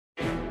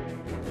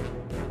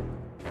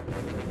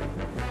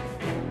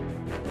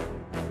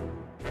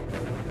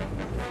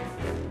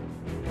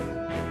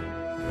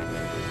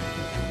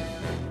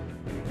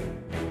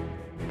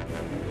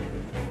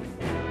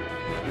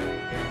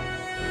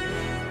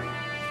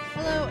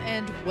Hello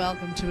and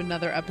welcome to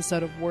another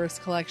episode of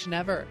Worst Collection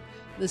Ever.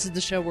 This is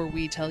the show where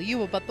we tell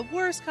you about the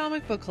worst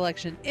comic book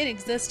collection in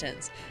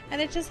existence,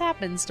 and it just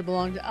happens to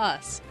belong to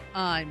us.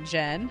 I'm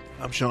Jen.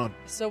 I'm Sean.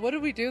 So what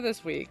did we do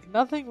this week?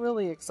 Nothing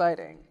really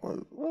exciting.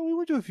 Well, we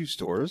went to a few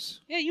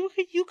stores. Yeah, you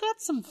got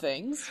some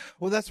things.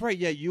 Well, that's right.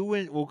 Yeah, you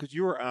went, because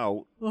you were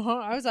out.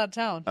 I was out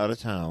of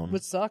town.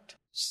 Which sucked.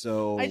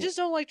 So I just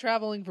don't like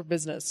traveling for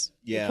business.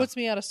 Yeah. It puts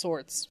me out of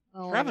sorts.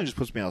 Traveling just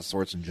puts me out of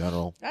sorts in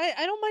general.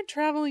 I don't mind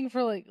traveling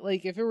for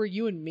like if it were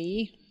you and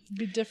me, it'd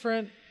be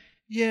different.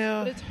 Yeah.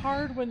 But it's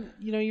hard when,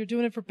 you're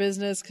doing it for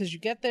business because you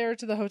get there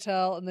to the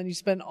hotel and then you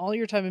spend all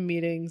your time in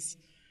meetings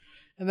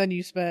and then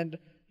you spend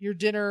your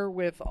dinner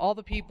with all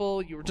the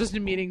people you were just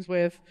in meetings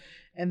with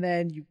and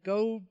then you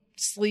go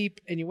sleep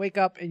and you wake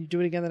up and you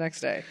do it again the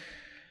next day.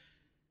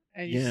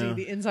 And you see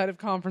the inside of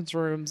conference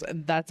rooms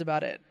and that's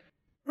about it.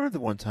 I remember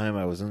the one time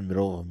I was in the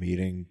middle of a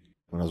meeting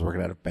when I was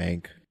working at a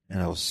bank and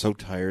I was so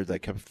tired that I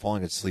kept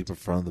falling asleep in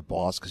front of the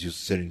boss because he was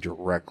sitting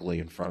directly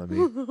in front of me.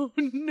 Oh,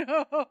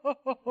 no.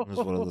 It was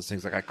one of those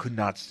things, like, I could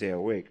not stay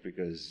awake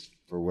because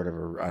for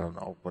whatever, I don't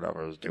know,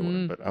 whatever I was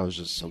doing, but I was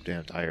just so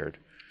damn tired.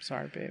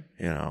 Sorry, babe.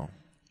 Did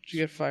you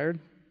get fired?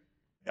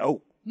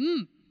 No.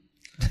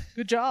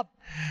 Good job.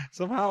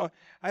 Somehow,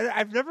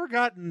 I've never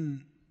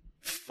gotten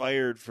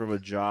fired from a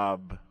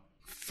job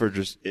for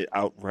just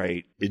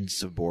outright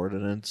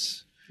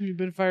insubordinance. Have you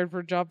been fired for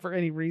a job for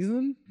any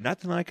reason?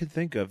 Not that I can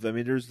think of. I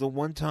mean, there's the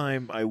one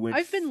time I went...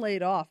 I've been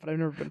laid off, but I've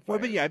never been fired. Well,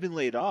 but yeah, I've been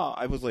laid off.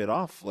 I was laid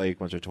off like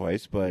once or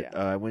twice, but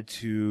I went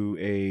to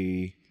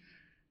I'm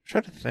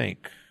trying to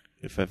think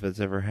if it's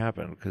ever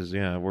happened, because,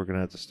 working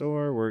at the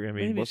store,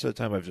 most of the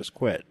time I've just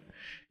quit.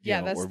 Yeah,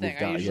 that's the thing.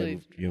 I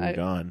usually moved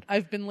on.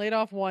 I've been laid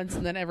off once,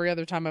 and then every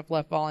other time I've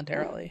left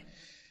voluntarily.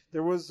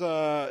 There was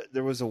a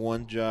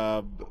one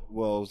job.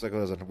 Well, it was like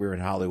we were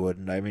in Hollywood,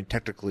 and I mean,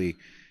 technically,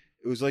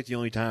 it was like the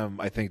only time,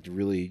 I think,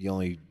 the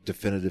only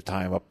definitive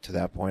time up to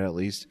that point, at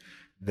least,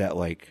 that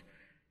like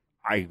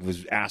I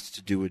was asked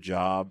to do a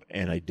job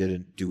and I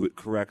didn't do it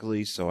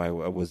correctly, so I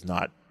was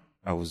not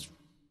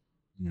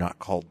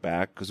called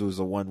back, because it was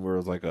the one where it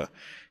was like a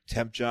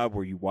temp job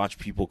where you watch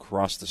people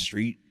cross the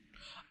street.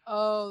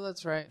 Oh,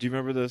 that's right. Do you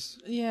remember this?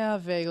 Yeah,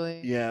 vaguely.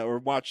 Yeah, or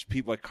watch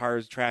people, like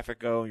traffic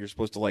go, and you're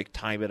supposed to like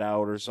time it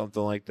out or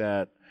something like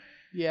that.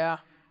 Yeah.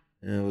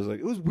 And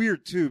it was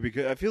weird too,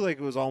 because I feel like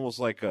it was almost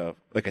like a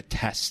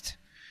test,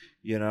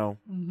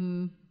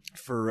 Mm-hmm.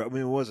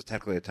 It was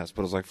technically a test,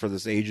 but it was like for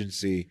this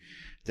agency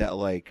that I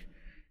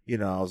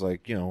was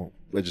like,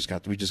 we just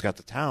got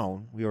to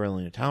town. We were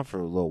only in town for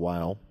a little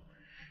while,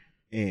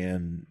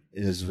 and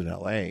this was in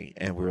LA,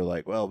 and we were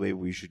like, well, maybe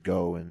we should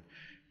go and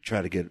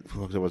try to get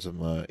hooked up with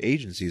some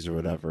agencies or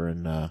whatever.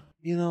 And I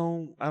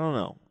don't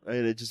know.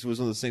 It just was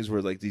one of those things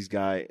where like this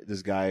guy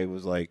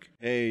was like,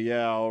 hey,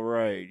 yeah, all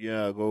right,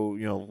 yeah, go,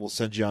 we'll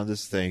send you on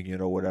this thing,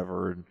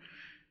 whatever. And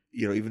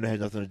even it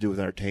had nothing to do with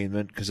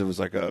entertainment, because it was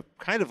like a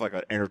kind of like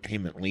an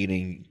entertainment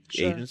leaning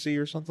agency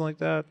or something like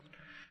that.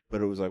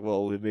 But it was like,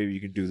 well, maybe you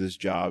can do this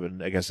job,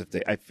 and I guess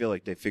I feel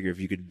like they figure if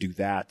you can do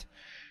that,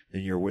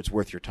 then it's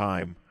worth your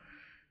time,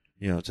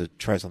 to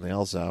try something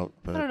else out.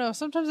 But I don't know.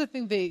 Sometimes I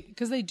think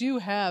because they do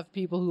have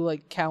people who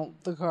like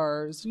count the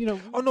cars,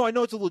 Oh no, I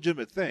know it's a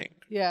legitimate thing.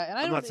 Yeah, and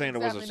I don't not saying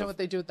exactly it wasn't know what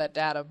they do with that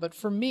data, but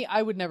for me,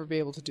 I would never be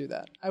able to do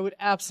that. I would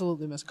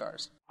absolutely miss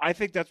cars. I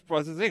think that's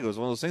the thing. It was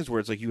one of those things where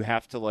it's like you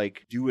have to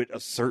like do it a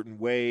certain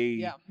way.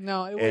 Yeah,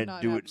 no, it would and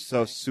not do happen it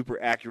so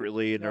super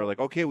accurately, and they're like,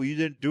 okay, well, you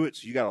didn't do it,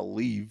 so you got to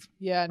leave.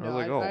 Yeah, and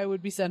no, I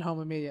would be sent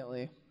home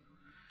immediately,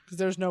 because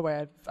there's no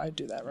way I'd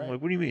do that right. I'm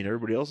like, what do you mean?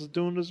 Everybody else is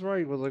doing this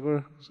right? I was like,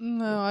 what?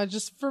 No,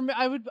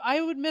 I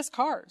would miss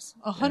cars,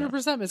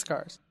 100% miss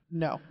cars.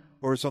 No.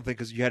 Or something,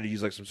 because you had to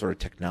use like some sort of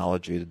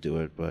technology to do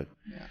it, but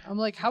I'm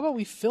like, how about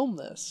we film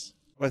this?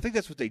 Well, I think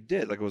that's what they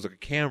did. Like, it was like a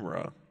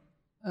camera.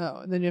 Oh,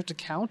 and then you have to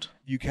count?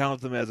 You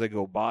count them as they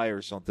go by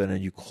or something,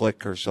 and you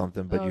click or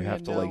something, but you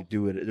have to like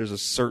do it. There's a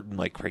certain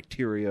like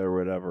criteria or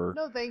whatever.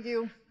 No, thank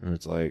you. And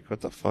it's like,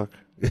 what the fuck?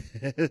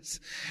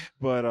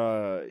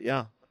 But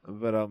yeah.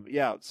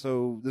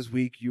 So this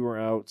week you were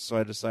out, so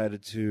I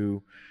decided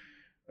to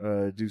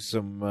do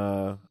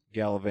some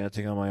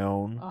gallivanting on my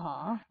own.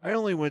 I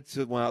only went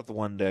out the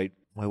one day.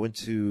 I went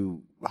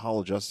to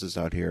Hall of Justice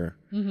out here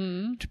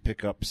to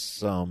pick up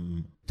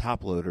some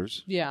top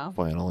loaders. Yeah.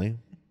 Finally.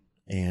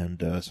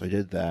 And so I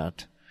did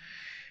that.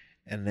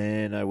 And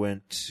then I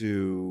went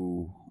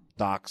to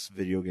Doc's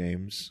Video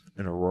Games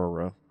in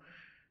Aurora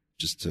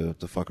just to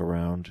fuck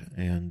around.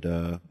 And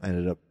I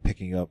ended up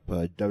picking up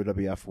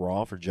WWF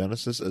Raw for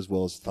Genesis, as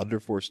well as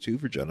Thunder Force 2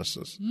 for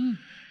Genesis.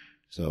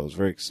 So I was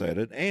very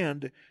excited.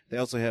 And they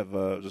also have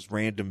just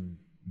random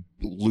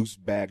loose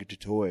bag of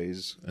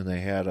toys. And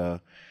they had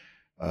a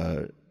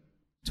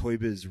Toy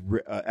Biz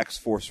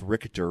X-Force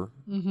Ricketer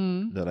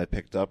that I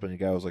picked up, and the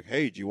guy was like,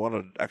 hey, do you want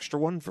an extra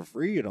one for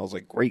free? And I was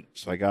like, great.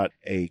 So I got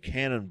a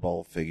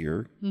Cannonball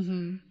figure,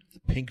 the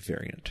pink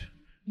variant.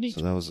 Neat.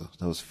 So that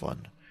was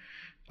fun.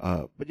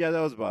 But yeah,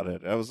 that was about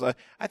it.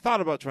 I thought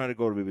about trying to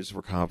go to movies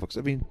for comic books.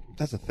 I mean,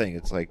 that's the thing.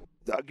 It's like,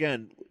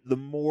 again, the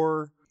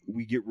more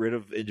we get rid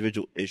of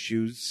individual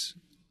issues,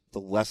 the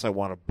less I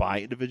want to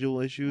buy individual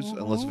issues,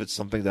 unless if it's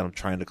something that I'm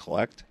trying to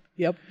collect.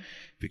 Yep.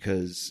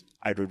 Because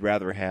I would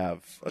rather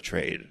have a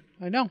trade.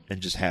 I know.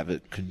 And just have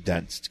it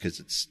condensed, because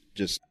it's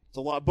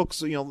a lot of books.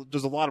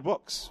 There's a lot of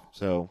books.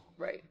 So,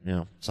 right.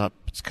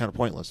 It's kind of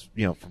pointless.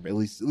 From at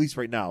least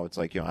right now, it's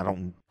like, I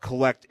don't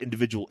collect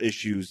individual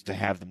issues to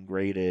have them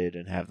graded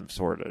and have them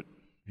sorted.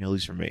 At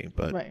least for me.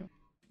 But right.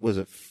 Was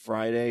it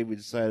Friday? We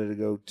decided to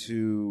go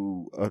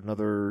to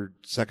another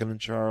Second and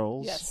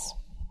Charles. Yes.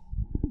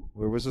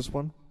 Where was this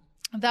one?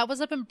 That was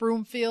up in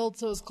Broomfield,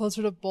 so it was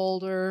closer to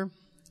Boulder.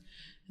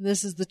 And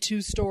this is the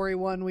 2-story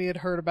one we had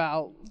heard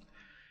about.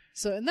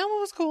 So, and that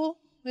one was cool.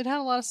 It had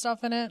a lot of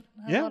stuff in it.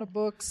 A lot of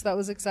books. That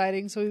was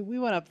exciting. So we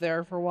went up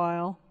there for a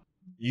while.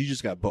 You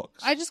just got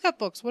books. I just got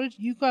books. What did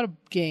you got? A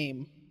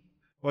game?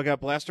 Well, I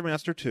got Blaster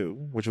Master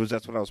 2,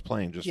 that's what I was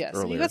playing just earlier.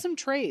 Yes, you got some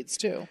trades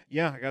too.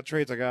 Yeah, I got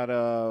trades. I got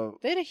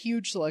They had a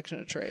huge selection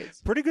of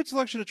trades. Pretty good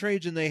selection of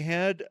trades, and they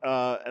had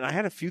and I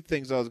had a few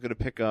things I was going to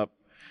pick up,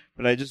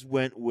 but I just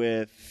went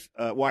with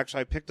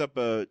I picked up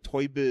a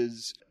Toy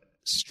Biz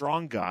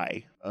Strong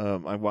Guy.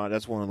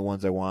 That's one of the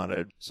ones I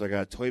wanted. So I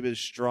got a Toy Biz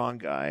Strong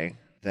Guy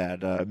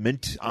that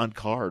mint on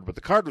card, but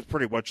the card was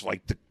pretty much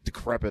like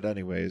decrepit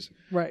anyways.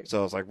 Right.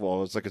 So I was like,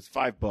 well, it's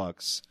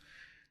 $5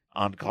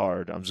 on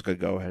card. I'm just going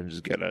to go ahead and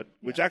just get it.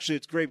 Which actually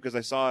it's great because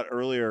I saw it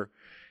earlier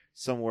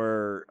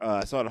somewhere.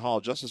 I saw it at Hall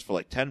of Justice for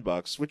like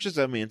 $10, which is,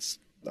 it's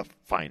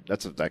fine.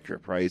 That's an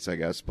accurate price, I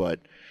guess.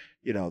 But,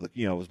 it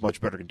was much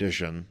better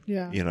condition.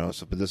 Yeah.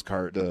 But this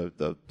card,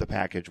 the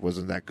package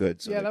wasn't that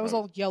good. So that was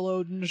all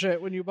yellowed and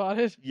shit when you bought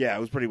it. Yeah, it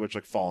was pretty much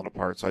like falling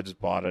apart. So I just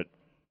bought it.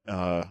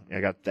 I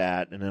got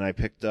that. And then I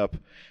picked up,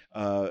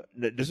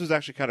 this was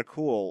actually kind of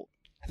cool.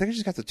 I think I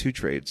just got the 2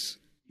 trades.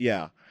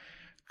 Yeah.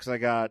 Because I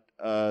got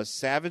a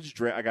Savage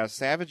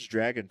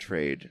Dragon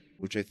trade,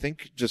 which I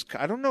think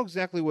I don't know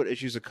exactly what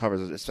issues it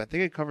covers. I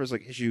think it covers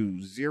like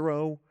issue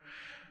 0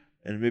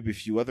 and maybe a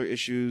few other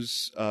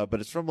issues, but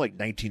it's from like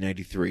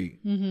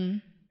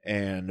 1993,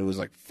 and it was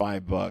like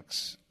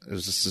 $5. It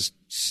was just this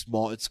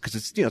small. It's because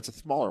it's a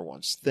smaller one.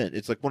 It's thin.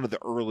 It's like one of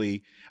the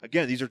early.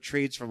 Again, these are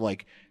trades from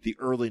like the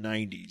early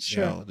 90s.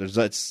 Sure.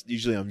 That's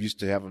usually I'm used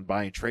to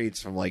buying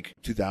trades from like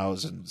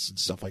 2000s and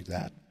stuff like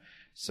that.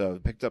 So I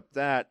picked up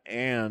that,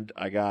 and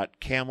I got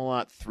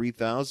Camelot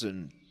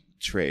 3000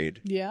 trade.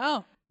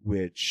 Yeah.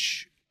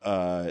 Which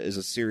is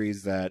a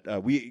series that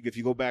if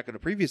you go back in a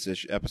previous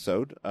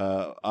episode,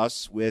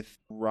 us with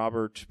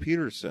Robert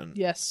Peterson.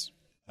 Yes.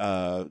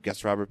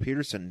 Guest Robert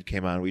Peterson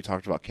came on. We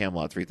talked about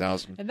Camelot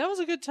 3000. And that was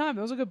a good time.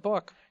 That was a good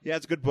book. Yeah,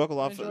 it's a good book.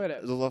 I enjoyed it.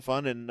 It was a lot of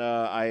fun, and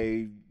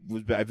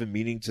I've been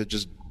meaning to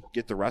just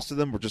get the rest of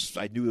them.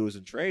 I knew it was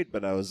in trade,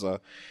 but it was a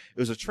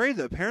trade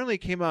that apparently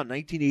came out in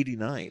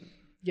 1989.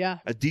 Yeah.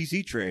 A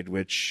DC trade,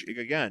 which,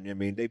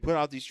 again, they put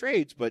out these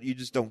trades, but you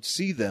just don't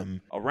see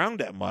them around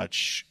that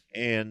much.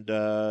 And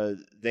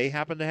they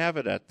happened to have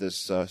it at this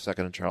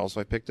Second and Charles,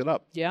 so I picked it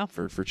up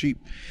for cheap.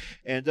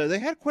 And they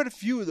had quite a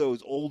few of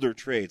those older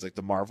trades, like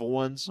the Marvel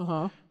ones.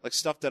 Like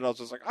stuff that I was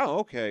just like, oh,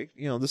 okay,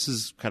 this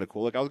is kind of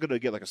cool. Like I was going to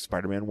get like a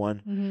Spider-Man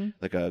one,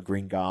 like a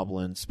Green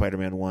Goblin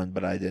Spider-Man one,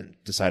 but I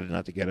decided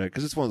not to get it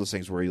because it's one of those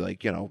things where you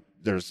like,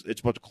 it's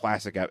a bunch of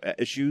classic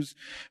issues,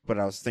 but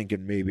I was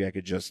thinking maybe I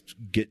could just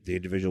get the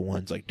individual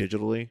ones like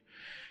digitally,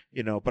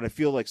 but I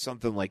feel like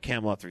something like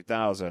Camelot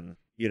 3000,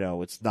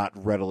 it's not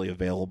readily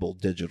available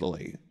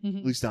digitally,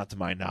 at least not to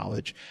my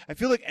knowledge. I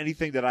feel like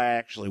anything that I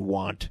actually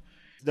want,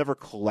 it's never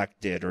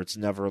collected or it's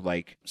never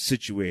like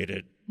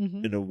situated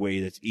in a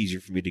way that's easier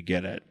for me to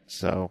get it.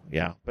 So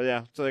yeah, but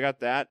yeah, so I got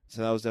that.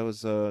 So that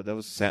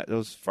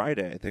was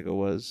Friday, I think it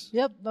was.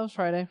 Yep, that was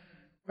Friday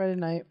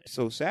night.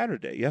 So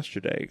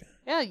yesterday.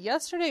 Yeah,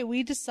 yesterday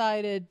we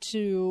decided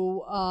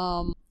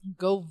to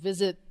go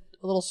visit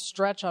a little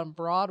stretch on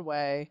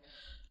Broadway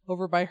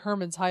over by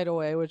Herman's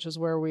Hideaway, which is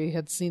where we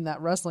had seen that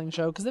wrestling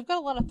show, because they've got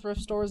a lot of thrift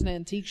stores and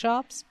antique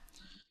shops.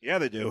 Yeah,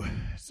 they do.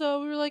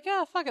 So we were like,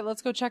 yeah, fuck it,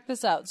 let's go check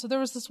this out. So there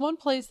was this one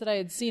place that I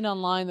had seen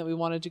online that we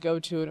wanted to go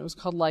to, and it was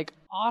called like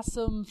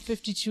Awesome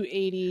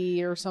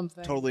 5280 or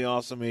something. Totally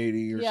Awesome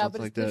 80 or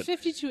something like that. Yeah, but the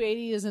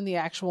 5280 isn't the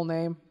actual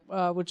name,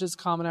 which is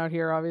common out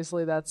here.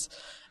 Obviously, that's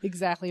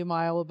exactly a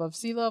mile above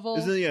sea level.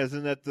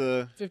 Isn't that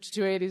the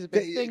 5280 is a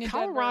big thing in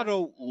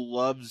Colorado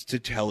loves to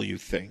tell you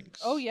things.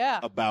 Oh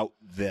yeah, about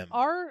them.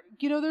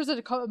 There's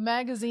a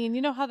magazine.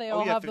 You know how they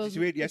all have those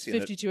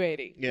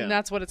 5280. Yeah, and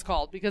that's what it's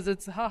called because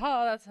it's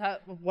that's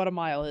what a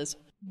mile is.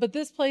 But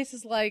this place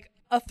is like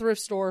a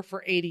thrift store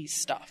for 80s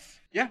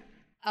stuff. Yeah.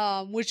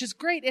 Which is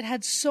great. It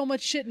had so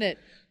much shit in it.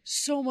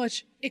 So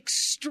much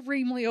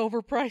extremely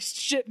overpriced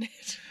shit in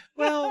it.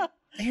 Well,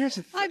 here's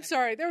the thing. I'm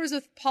sorry. There was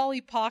a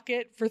Polly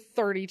Pocket for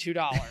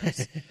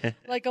 $32.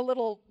 Like a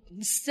little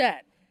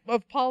set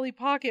of Polly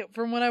Pocket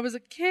from when I was a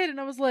kid. And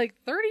I was like,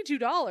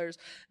 $32.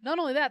 Not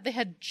only that, they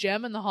had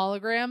Gem and the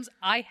holograms.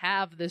 I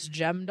have this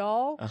Gem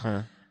doll.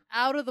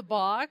 Out of the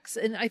box,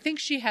 and I think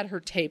she had her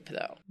tape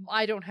though.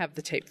 I don't have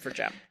the tape for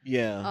Gem.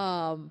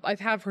 Yeah. I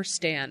have her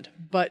stand,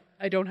 but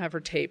I don't have her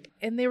tape.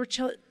 And they were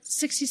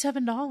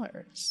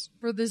 $67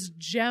 for this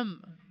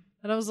Gem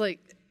And I was like,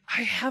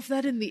 I have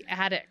that in the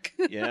attic.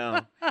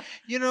 Yeah.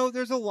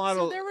 There's a lot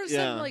of... There was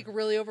some like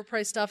really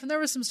overpriced stuff, and there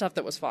was some stuff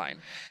that was fine.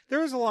 There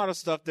was a lot of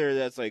stuff there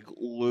that's like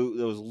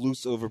there was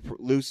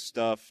loose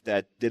stuff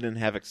that didn't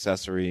have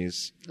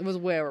accessories. It was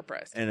way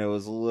overpriced. And it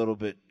was a little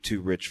bit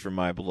too rich for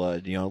my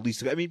blood, at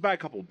least, by a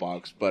couple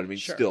bucks, but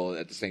Sure. Still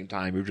at the same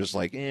time, you're just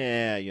like,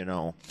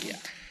 Yeah.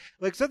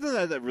 Like something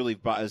that really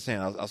I was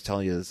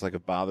telling you this, like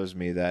it bothers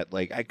me that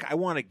like I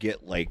want to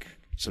get like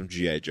some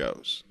G.I.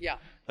 Joes. Yeah.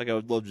 Like I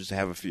would love just to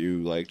have a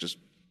few like just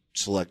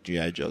select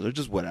G.I. Joes or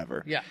just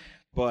whatever. Yeah.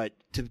 But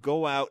to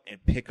go out and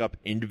pick up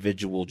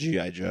individual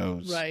G.I.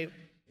 Joes Right.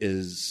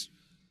 is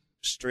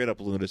straight up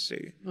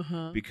lunacy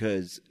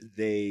because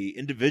they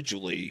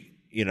individually,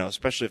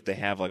 especially if they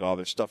have like all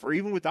their stuff or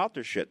even without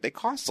their shit, they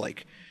cost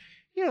like,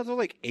 they're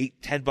like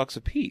 $8-10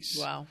 a piece.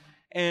 Wow.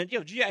 And,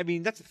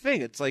 that's the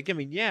thing. It's like,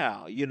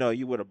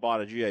 you would have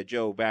bought a G.I.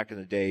 Joe back in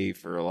the day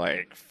for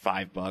like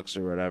 $5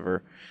 or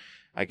whatever,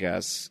 I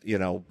guess,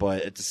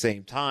 but at the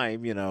same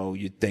time,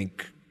 you'd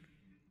think,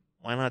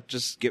 why not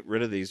just get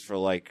rid of these for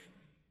like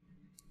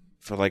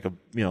 $1,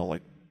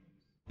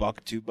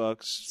 $2?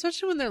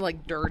 Especially when they're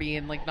like dirty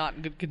and like not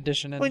in good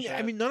condition. And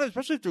shit. None of,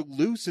 especially if they're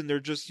loose and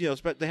they're just, they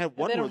had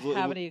one. They don't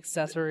have any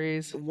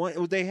accessories.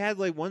 They had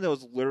like one that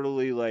was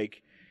literally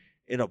like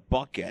in a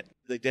bucket.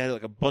 Like they had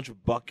like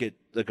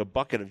a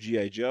bucket of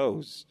G.I.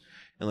 Joes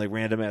and like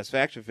random ass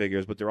faction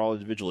figures, but they're all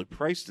individually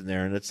priced in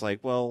there. And it's like,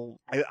 well,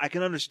 I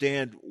can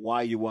understand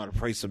why you want to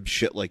price some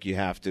shit like you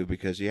have to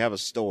because you have a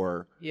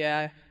store.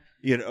 Yeah.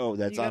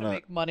 That's you on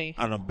make money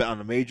on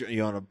a major,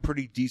 on a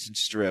pretty decent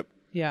strip.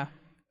 Yeah.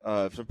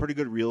 Some pretty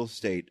good real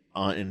estate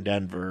in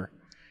Denver,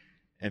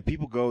 and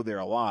people go there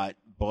a lot.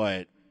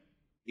 But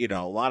a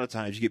lot of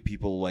times you get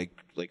people like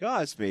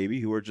us,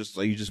 maybe, who are just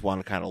like you just want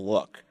to kind of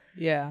look.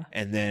 Yeah.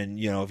 And then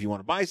if you want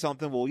to buy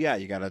something, well, yeah,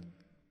 you got to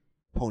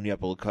pony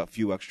up a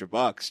few extra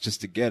bucks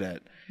just to get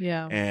it.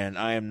 Yeah. And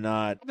I'm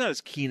not as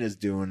keen as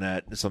doing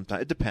that.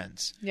 Sometimes it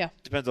depends. Yeah.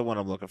 It depends on what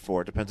I'm looking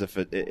for. It depends if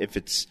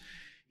it's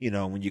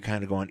when you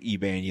kind of go on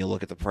eBay and you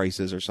look at the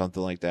prices or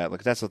something like that.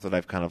 Like that's something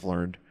I've kind of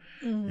learned.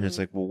 Mm-hmm. And it's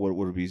like, well,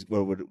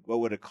 what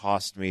would it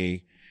cost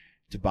me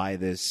to buy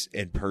this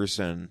in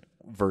person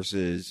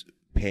versus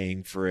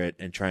paying for it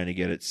and trying to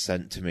get it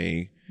sent to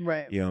me?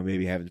 Right.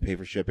 Maybe having to pay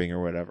for shipping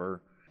or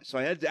whatever. So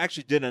I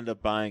actually did end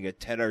up buying a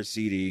Ted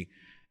Arcidi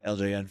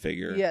LJN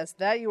figure. Yes,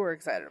 that you were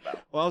excited about.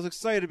 Well, I was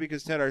excited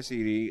because Ted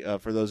Arcidi,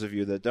 for those of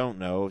you that don't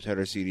know, Ted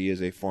Arcidi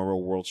is a former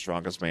World's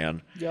Strongest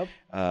Man. Yep.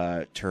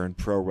 Turned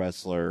pro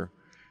wrestler.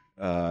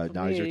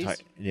 Now he's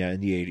retired. Yeah,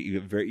 in the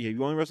 80s. He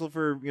only wrestled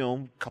for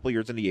a couple of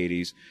years in the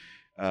 80s.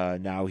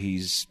 Now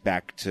he's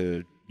back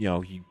to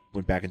he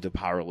went back into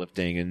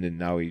powerlifting and then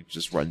now he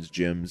just runs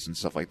gyms and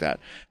stuff like that.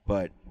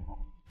 But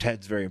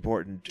Ted's very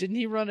important. Didn't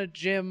he run a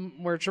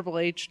gym where Triple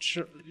H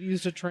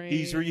used to train?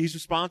 He's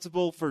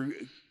responsible for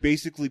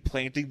basically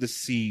planting the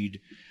seed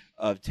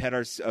of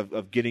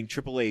of getting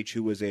Triple H,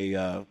 who was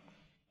a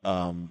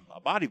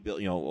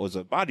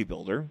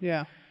bodybuilder.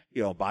 Yeah.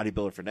 A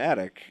bodybuilder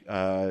fanatic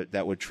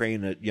that would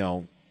train at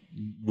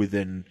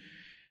within.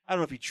 I don't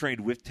know if he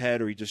trained with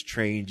Ted or he just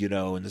trained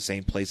in the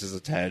same place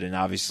as Ted, and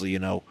obviously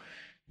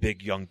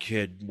big young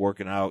kid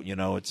working out.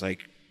 It's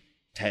like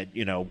Ted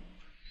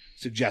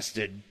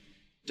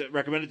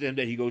recommended to him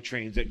that he go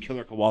train at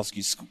Killer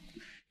Kowalski's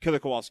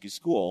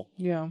school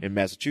in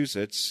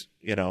Massachusetts,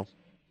 and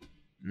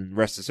the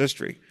rest is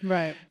history.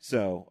 Right.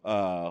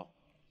 So,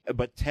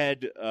 but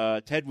Ted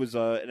was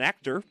an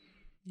actor.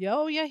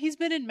 Oh yeah, he's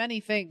been in many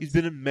things. He's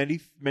been in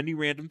many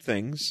random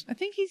things. I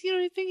think he's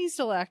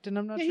still acting.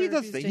 I'm not sure. He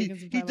does if things. he's taking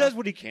some He time does off.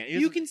 what he can.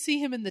 You can see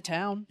him in The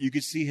Town. You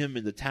can see him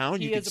in The Town.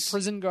 He is a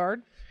prison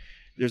guard.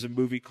 There's a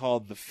movie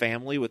called The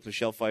Family with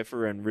Michelle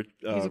Pfeiffer and He's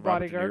a Robert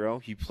bodyguard. De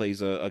Niro. He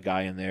plays a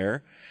guy in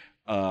there.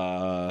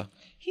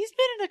 He's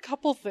been in a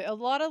couple a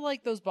lot of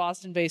like those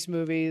Boston-based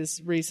movies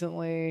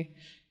recently.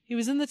 He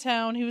was in The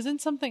Town. He was in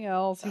something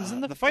else. He was in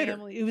The Fighter.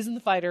 Family. He was in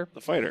The Fighter.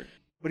 The Fighter.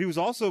 But he was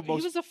also He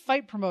was a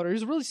fight promoter. He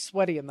was really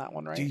sweaty in that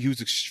one, right? He was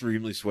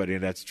extremely sweaty,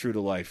 and that's true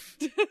to life.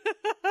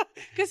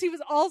 Because he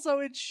was also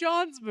in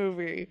Sean's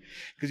movie.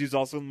 Because he was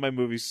also in my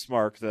movie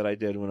Smark that I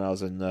did when I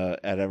was in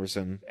at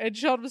Emerson. And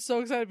Sean was so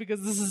excited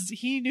because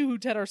he knew who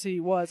Ted Arcidi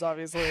was,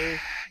 obviously.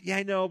 Yeah,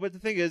 I know. But the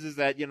thing is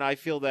that I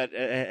feel that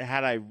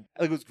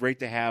it was great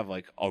to have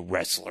like a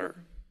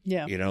wrestler.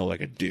 Yeah.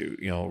 Like a dude,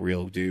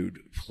 real dude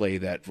play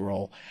that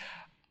role.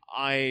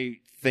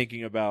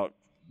 Thinking about.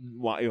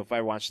 If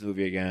I watch the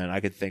movie again, I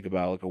could think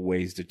about like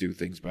ways to do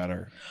things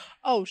better.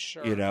 Oh,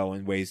 sure.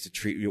 And ways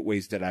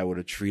that I would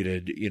have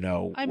treated,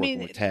 working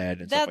with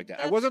Ted and stuff like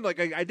that. I wasn't like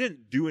I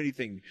didn't do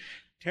anything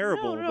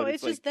terrible. No, but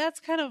it's just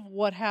that's kind of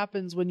what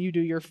happens when you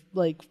do your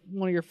like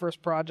one of your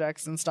first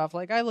projects and stuff.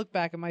 Like I look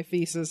back at my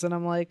thesis and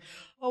I'm like,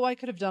 oh, I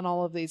could have done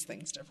all of these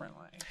things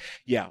differently.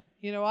 Yeah.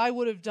 I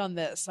would have done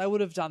this. I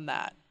would have done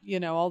that.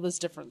 All this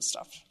different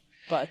stuff.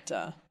 But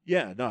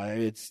yeah,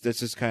 no, that's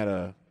just kind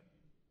of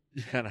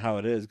how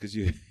it is because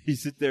you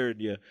sit there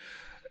and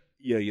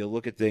you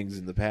look at things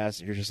in the past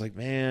and you're just like,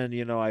 man,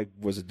 I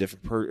was a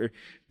different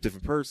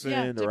person,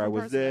 Yeah, or I different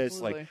was person, this,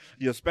 absolutely.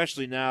 like,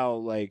 especially now,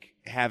 like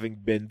having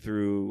been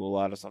through a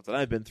lot of stuff that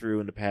I've been through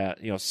in the past,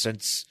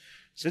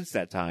 since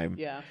that time.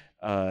 Yeah.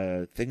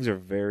 Things are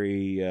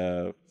very,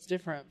 It's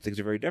different. things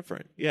are very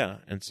different. Yeah.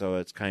 And so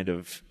it's kind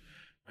of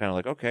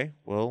like, okay,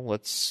 well,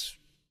 let's,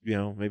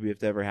 maybe if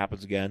that ever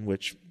happens again,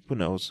 which who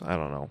knows? I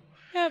don't know.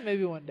 Yeah,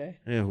 maybe one day.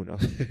 Yeah, who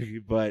knows?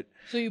 But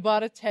So you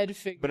bought a Ted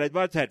figure. I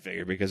bought a Ted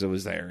figure because it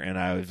was there, and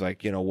I was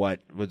like, you know what?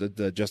 With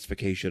the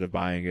justification of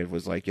buying it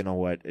was like, you know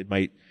what? It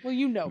might. Well,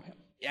 you know him.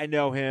 I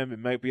know him. It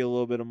might be a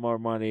little bit of more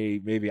money.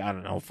 Maybe, I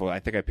don't know. I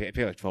think I pay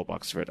like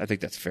 $12 for it. I think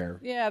that's fair.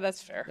 Yeah,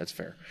 that's fair. That's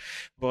fair.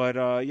 But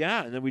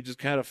yeah, and then we just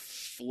kind of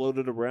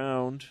floated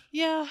around.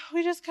 Yeah,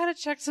 we just kind of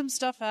checked some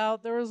stuff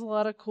out. There was a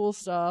lot of cool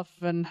stuff,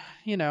 and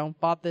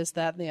bought this,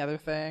 that, and the other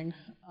thing.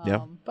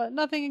 Yeah. But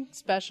nothing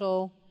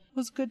special. It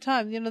was a good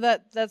time.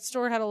 That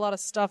store had a lot of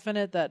stuff in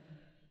it. That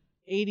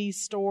 80s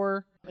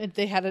store.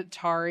 They had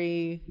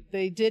Atari.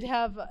 They did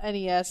have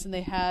NES, and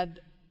they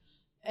had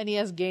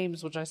NES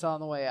games, which I saw on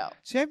the way out.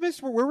 See, I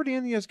missed where were the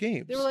NES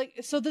games? They were like,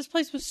 so this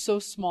place was so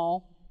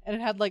small, and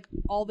it had like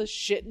all this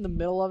shit in the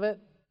middle of it.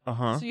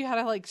 Uh-huh. So you had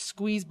to like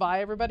squeeze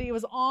by everybody. It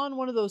was on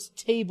one of those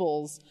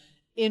tables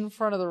in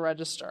front of the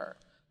register,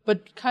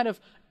 but kind of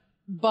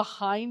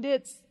behind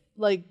it,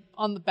 like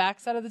on the back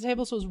side of the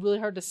table, so it was really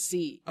hard to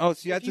see. Oh,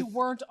 see, if you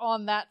weren't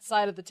on that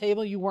side of the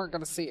table, you weren't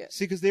going to see it.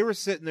 See, because they were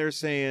sitting there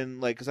saying,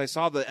 like, because I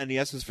saw the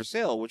NESs for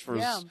sale, which was,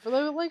 Yeah, for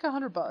like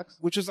 $100.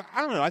 which is,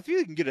 I don't know, I feel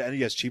you can get an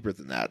NES cheaper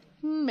than that.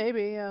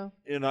 Maybe, yeah.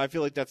 I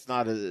feel like that's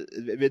not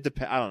it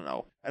depends. I don't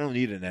know. I don't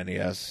need an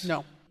NES.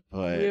 No,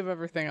 But we have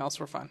everything else.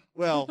 We're fine.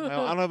 well, I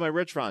don't have my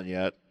Retron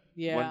yet.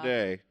 Yeah. One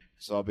day,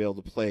 so I'll be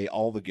able to play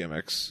all the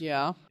gimmicks.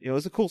 Yeah.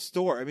 It's a cool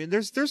store. I mean,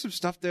 there's some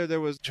stuff there. There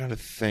was trying to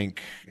think.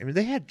 I mean,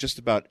 they had just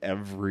about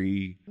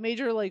every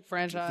Major like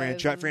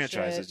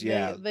franchises. shit.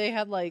 Yeah. They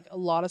had like a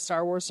lot of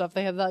Star Wars stuff.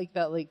 They had like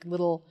that like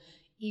little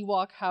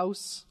Ewok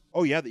house.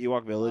 Oh yeah, the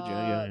Ewok Village.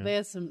 Yeah. They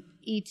had some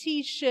ET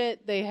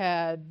shit. They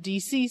had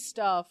DC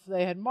stuff.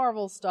 They had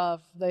Marvel stuff.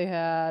 They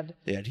had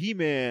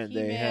He-Man.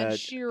 They had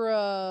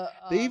She-Ra.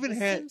 They even the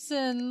had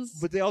Simpsons.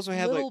 but they also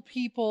had Little like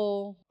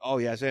People. oh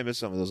yeah, so I missed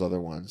some of those other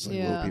ones. Like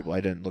Little Yeah. People.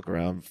 I didn't look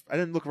around.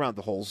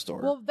 The whole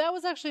store. Well, that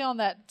was actually on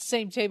that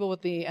same table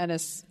with the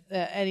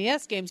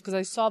NES games because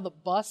I saw the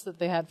bus that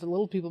they had for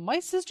Little People.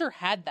 My sister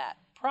had that.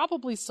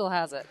 Probably still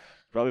has it.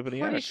 Probably in the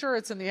Pretty attic. sure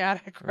it's in the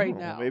attic right Oh,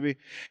 now. Maybe.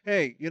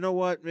 Hey, you know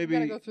what? Maybe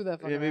gotta go through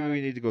that fucking Yeah, maybe we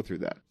attic. need to go through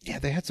that. Yeah,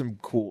 they had some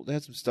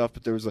stuff,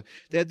 but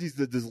they had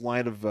this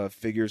line of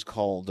figures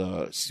called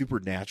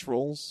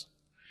Supernaturals.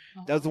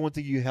 That was the one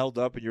thing you held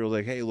up, and you were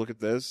like, "Hey, look at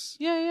this."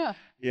 Yeah.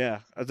 Yeah,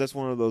 that's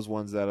one of those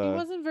ones that. He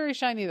wasn't very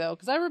shiny though,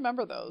 because I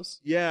remember those.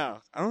 Yeah,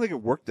 I don't think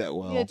it worked that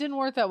well. Yeah, it didn't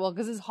work that well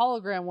because his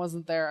hologram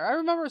wasn't there. I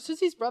remember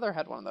Susie's brother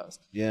had one of those,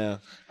 Yeah,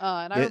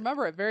 and I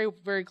remember it very,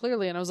 very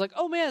clearly. And I was like,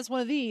 "Oh man, it's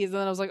one of these." And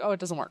then I was like, "Oh, it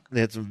doesn't work."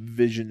 they had some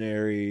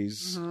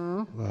visionaries,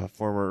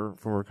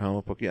 former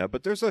comic book. Yeah,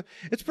 but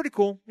it's pretty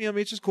cool. I mean,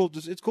 it's just cool.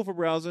 It's cool for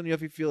browsing.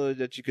 If you feel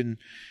that you can,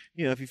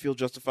 if you feel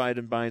justified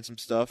in buying some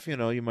stuff, you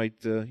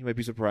might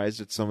be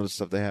surprised at some of the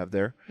stuff they have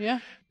there. Yeah.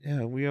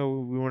 Yeah, we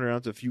went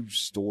around to a few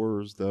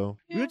stores though.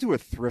 We went to a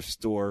thrift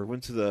store.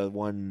 Went to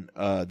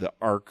the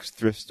Arc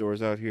thrift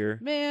stores out here.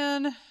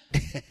 Man,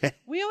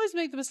 we always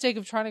make the mistake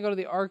of trying to go to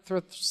the Arc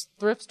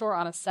thrift store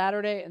on a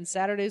Saturday, and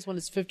Saturdays when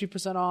it's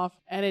 50% off,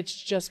 and it's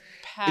just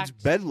packed It's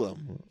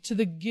bedlam. to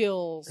the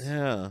gills.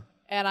 Yeah.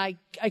 And I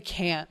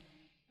can't.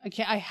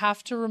 I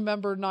have to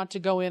remember not to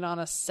go in on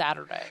a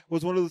Saturday. Well,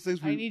 it's one of the things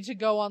I need to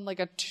go on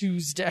like a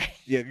Tuesday.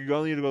 Yeah, you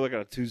only need to go like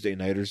on a Tuesday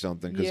night or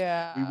something. 'Cause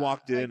Yeah, we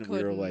walked in I and we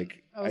were couldn't.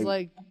 like, I was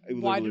like,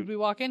 why did we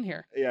walk in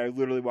here? Yeah, I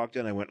literally walked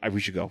in. I went, we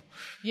should go.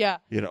 Yeah.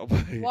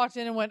 Walked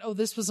In and went, oh,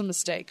 this was a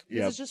mistake.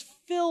 Yeah. It's just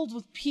filled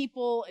with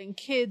people and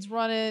kids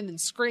running and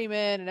screaming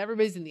and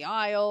everybody's in the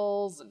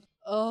aisles. And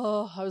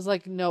I was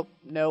like, nope.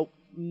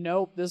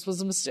 This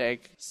was a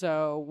mistake.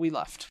 So we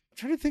left. I'm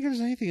trying to think if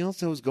there's anything else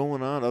that was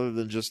going on other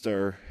than just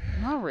our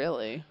Not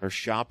really.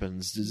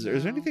 shoppings. Is there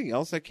anything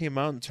else that came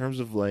out in terms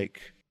of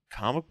like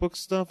comic book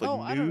stuff, like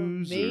I don't know.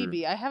 news?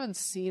 Maybe. I haven't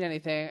seen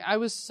anything. I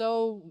was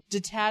so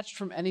detached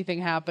from anything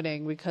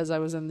happening because I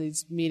was in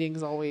these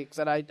meetings all week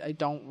that I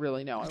don't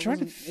really know. I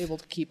wasn't able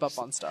to keep up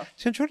on stuff.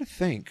 See, I'm trying to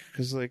think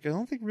because like I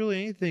don't think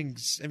really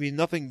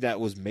nothing that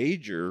was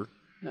major.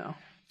 No.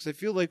 Because I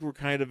feel like we're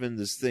kind of in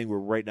this thing where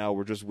right now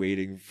we're just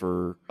waiting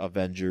for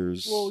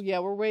Avengers. Well, yeah,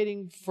 we're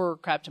waiting for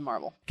Captain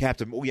Marvel.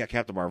 Captain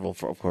Marvel,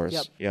 of course.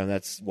 Yep. Yeah, and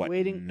that's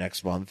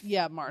next month.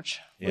 Yeah,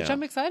 March, which Yeah.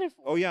 I'm excited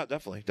for. Oh yeah,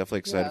 definitely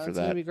excited for It's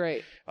that. gonna be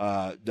great.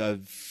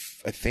 I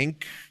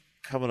think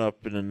coming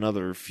up in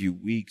another few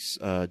weeks,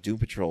 Doom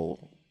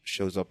Patrol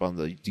shows up on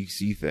the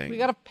DC thing. We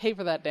gotta pay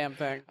for that damn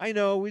thing. I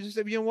know. We just,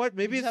 you know what?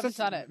 Maybe just it's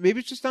haven't done it. Maybe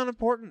it's just not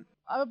important.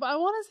 I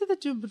want to see the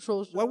Doom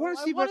Patrol show. Well, I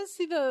wanna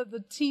see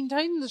the Teen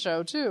Titans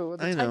show too, or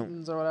the I know.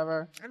 Titans or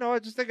whatever. I know. I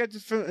just think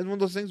it's one of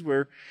those things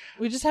where,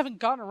 We just haven't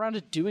gotten around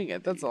to doing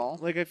it. That's all.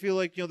 like, I feel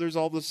like there's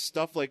all this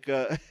stuff. Like,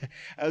 it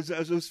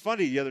was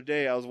funny the other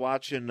day. I was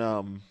watching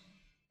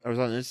I was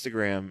on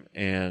Instagram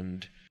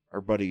and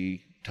our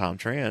buddy Tom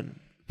Tran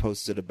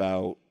posted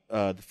about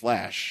the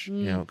Flash,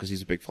 because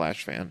he's a big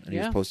Flash fan, and he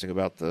was posting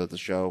about the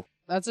show.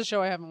 That's a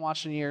show I haven't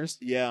watched in years.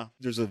 Yeah,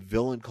 there's a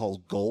villain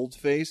called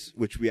Goldface,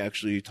 which we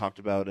actually talked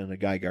about in a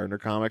Guy Gardner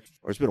comic,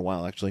 or it's been a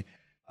while actually.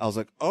 I was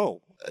like,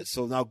 oh,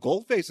 so now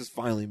Goldface has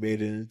finally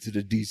made it into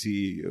the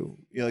DCEU.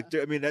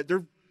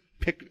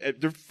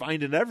 They're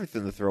finding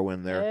everything to throw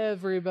in there.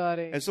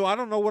 Everybody. And so I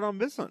don't know what I'm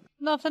missing.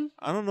 Nothing.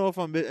 I don't know if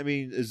I'm. I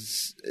mean,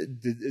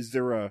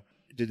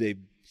 did they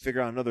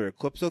figure out another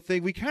Eclipso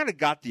thing? We kind of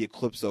got the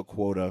Eclipso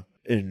quota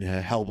in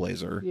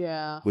Hellblazer.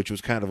 Yeah. Which was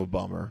kind of a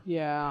bummer.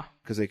 Yeah.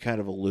 Because they kind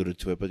of alluded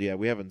to it, but yeah,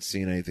 we haven't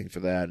seen anything for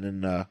that,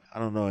 and I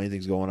don't know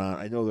anything's going on.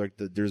 I know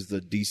there's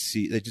the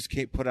DC. They just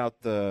can't put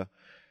out the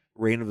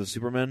Reign of the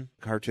Superman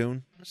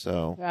cartoon,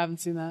 so I haven't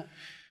seen that.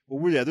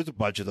 Well, yeah, there's a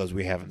bunch of those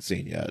we haven't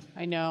seen yet.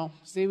 I know.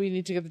 See, we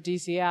need to get the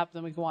DC app,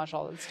 then we can watch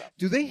all that stuff.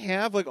 Do they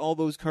have like all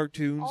those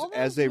cartoons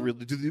as they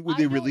would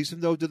they release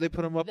them though? Do they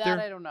put them up there?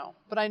 That I don't know,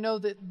 but I know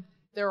that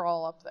they're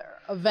all up there.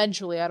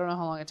 Eventually, I don't know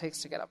how long it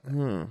takes to get up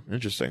there.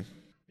 Interesting.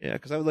 Yeah,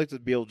 because I would like to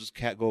be able to just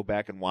go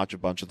back and watch a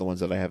bunch of the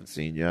ones that I haven't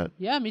seen yet.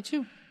 Yeah, me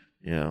too.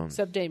 Yeah.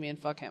 Except Damien,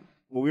 fuck him.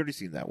 Well, we already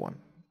seen that one.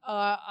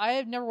 I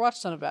have never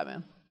watched Son of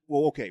Batman.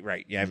 Well, okay,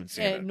 right. Yeah, I haven't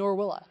seen it. Nor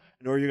will I.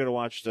 Nor are you going to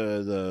watch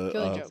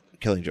the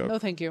Killing Joke. No,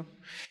 thank you.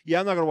 Yeah,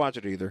 I'm not going to watch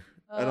it either.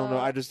 I don't know.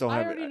 I just don't have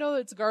it. I already know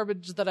it's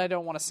garbage that I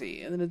don't want to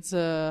see. And then it's,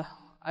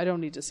 I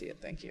don't need to see it,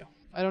 thank you.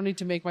 I don't need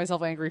to make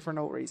myself angry for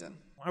no reason.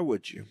 Why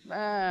would you?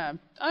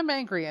 I'm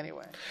angry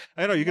anyway.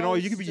 I know you can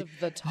Most you can be of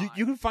the time.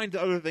 you can find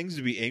other things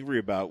to be angry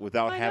about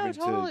without having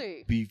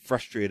to be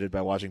frustrated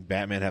by watching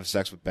Batman have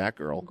sex with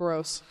Batgirl.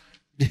 Gross.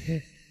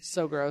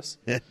 So gross.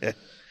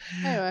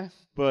 Anyway.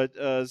 But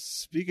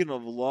speaking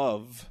of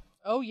love.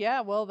 Oh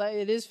yeah, well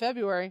it is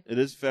February. It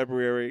is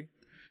February.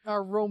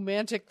 Our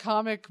romantic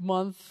comic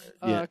month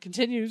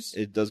continues.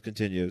 It does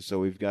continue. So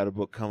we've got a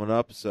book coming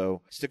up.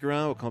 So stick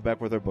around. We'll come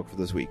back with our book for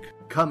this week.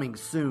 Coming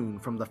soon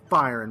from the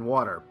Fire and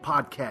Water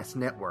Podcast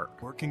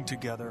Network. Working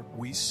together,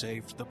 we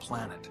saved the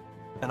planet.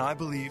 And I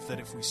believe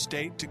that if we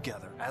stayed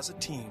together as a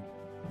team,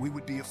 we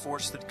would be a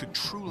force that could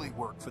truly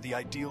work for the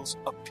ideals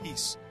of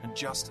peace and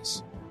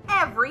justice.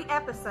 Every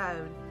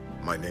episode.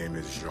 My name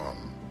is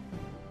Jean.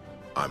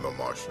 I'm a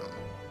Martian.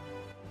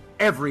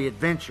 Every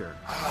adventure.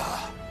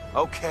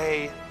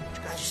 Okay,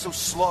 you guys are so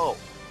slow.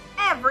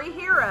 Every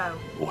hero.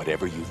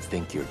 Whatever you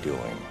think you're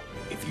doing,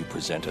 if you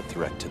present a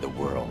threat to the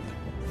world,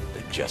 the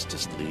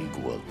Justice League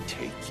will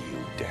take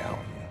you down.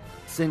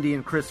 Cindy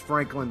and Chris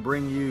Franklin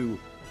bring you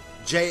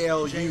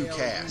JLU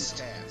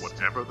Cast.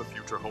 Whatever the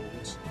future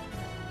holds,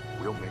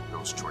 we'll make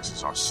those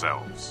choices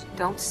ourselves.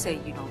 Don't say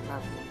you don't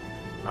love me.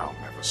 I'll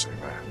never say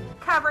that.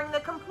 Covering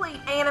the complete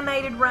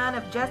animated run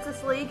of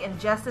Justice League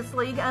and Justice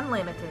League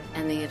Unlimited.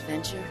 And the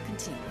adventure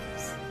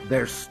continues.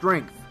 There's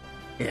strength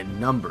in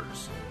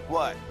numbers.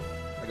 What?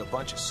 Like a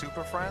bunch of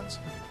super friends?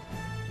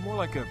 More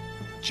like a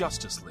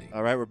Justice League.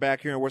 All right, we're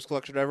back here in Worst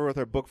Collection Ever with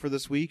our book for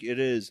this week. It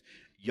is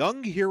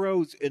Young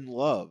Heroes in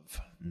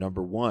Love,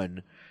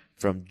 #1,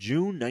 from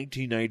June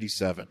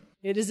 1997.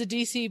 It is a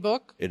DC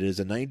book. It is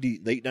a late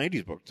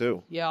 90s book,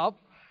 too. Yep.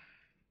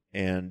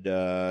 And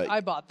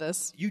I bought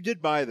this. You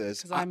did buy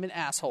this. Because I'm an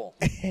asshole.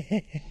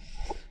 Of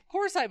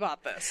course I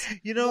bought this.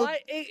 You know,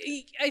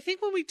 I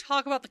think when we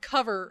talk about the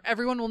cover,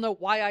 everyone will know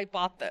why I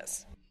bought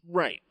this.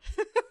 Right.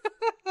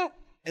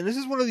 And this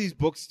is one of these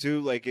books too,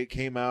 like it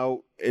came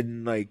out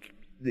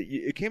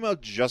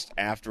just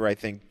after, I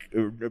think,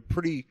 a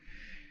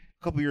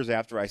couple years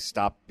after I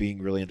stopped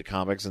being really into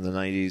comics in the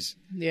 90s.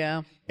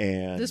 Yeah.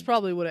 And this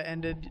probably would have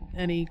ended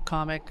any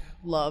comic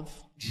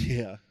love.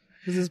 Yeah.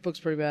 Because this book's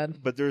pretty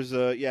bad. But there's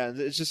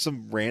it's just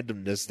some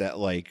randomness that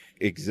like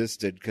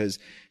existed, because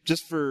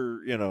just for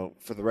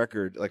the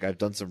record, like I've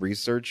done some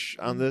research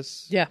on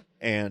this. Yeah.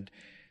 And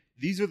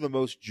these are the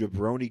most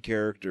jabroni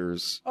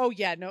characters. Oh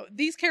yeah, no,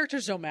 these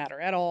characters don't matter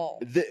at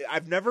all.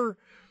 I've never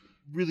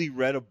really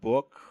read a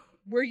book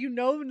where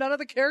none of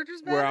the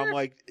characters matter. Where I'm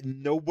like,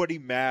 nobody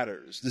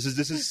matters. This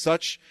is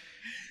such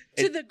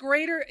in the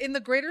greater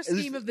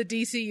scheme of the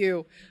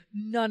DCU,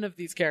 none of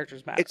these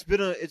characters matter.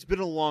 It's been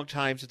a long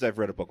time since I've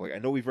read a book. Like I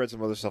know we've read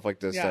some other stuff like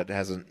this that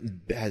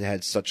hasn't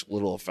had such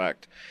little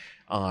effect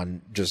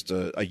on just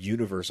a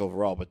universe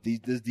overall, but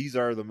these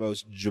are the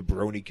most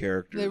jabroni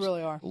characters. They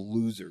really are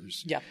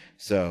losers. Yeah.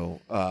 So,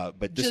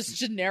 but just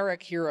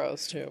generic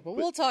heroes too. But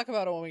we'll talk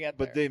about it when we get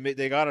there. But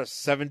they got a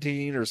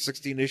 17 or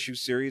 16 issue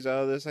series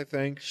out of this, I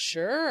think.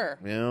 Sure.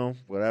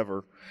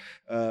 Whatever.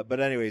 But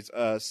anyways,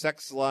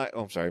 sex life.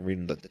 Oh, I'm sorry, I'm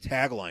reading the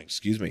tagline.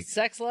 Excuse me.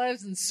 Sex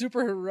lives and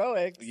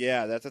superheroics.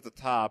 Yeah, that's at the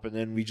top, and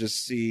then we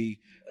just see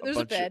there's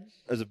a bed.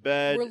 There's a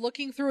bed. We're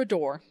looking through a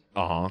door.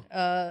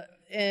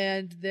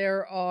 And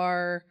there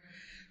are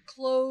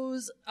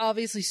clothes,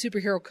 obviously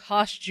superhero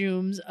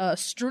costumes,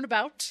 strewn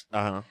about.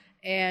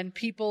 And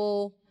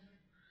people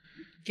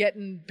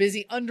getting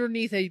busy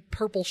underneath a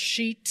purple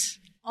sheet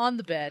on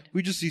the bed.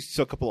 We just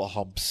see a couple of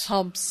humps.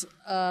 Humps.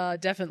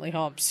 Definitely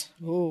humps.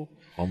 Ooh.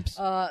 Humps.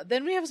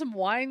 Then we have some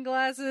wine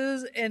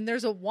glasses, and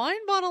there's a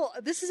wine bottle.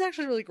 This is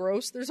actually really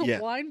gross. There's a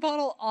wine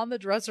bottle on the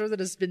dresser that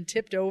has been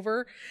tipped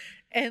over,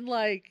 and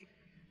like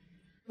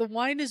the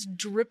wine is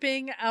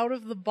dripping out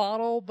of the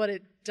bottle, but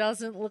it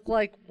doesn't look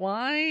like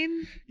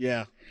wine.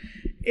 Yeah.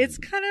 It's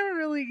kind of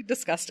really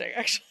disgusting,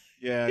 actually.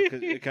 Yeah,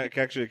 because it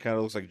actually kind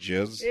of looks like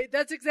jizz.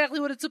 That's exactly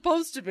what it's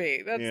supposed to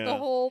be. That's the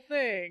whole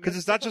thing. Because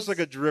it's not just like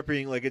a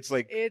dripping, like it's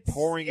like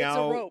pouring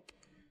out. It's a rope.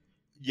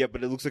 Yeah,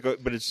 but it looks like,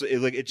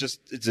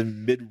 it's a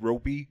mid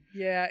ropey.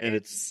 Yeah, and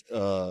it's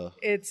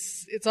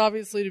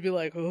obviously to be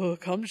like, oh,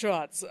 cum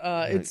shots.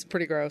 It's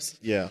pretty gross.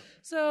 Yeah.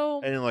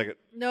 So I didn't like it.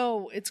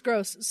 No, it's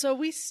gross. So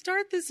we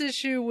start this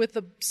issue with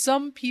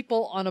some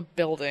people on a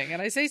building,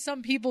 and I say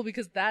some people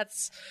because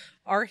that's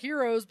our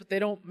heroes, but they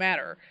don't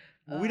matter.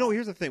 We don't.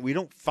 Here's the thing: we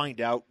don't find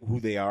out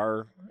who they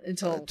are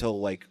until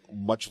like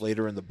much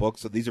later in the book.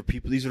 So these are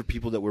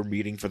people that we're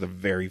meeting for the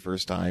very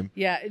first time.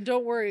 Yeah, and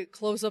don't worry,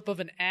 close up of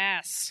an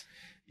ass.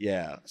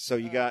 Yeah. So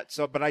you got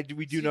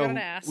we do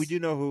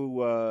know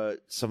who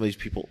some of these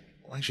people.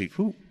 Actually,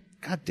 who?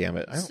 God damn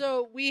it!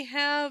 So we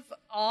have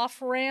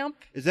Off Ramp.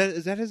 Is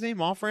that his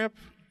name? Off Ramp?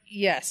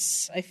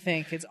 Yes, I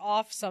think it's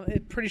Off.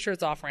 Pretty sure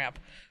it's Off Ramp.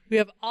 We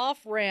have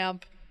Off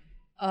Ramp.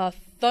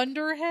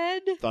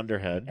 Thunderhead,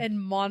 and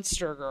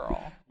Monster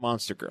Girl.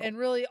 And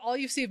really, all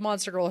you see of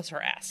Monster Girl is her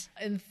ass.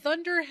 And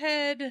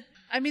Thunderhead,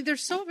 I mean, they're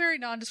so very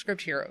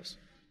nondescript heroes.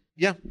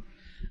 Yeah.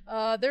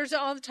 There's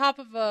on the top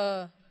of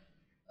a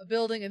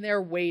building, and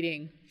they're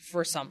waiting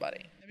for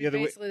somebody. I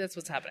mean, basically, that's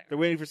what's happening. They're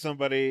waiting for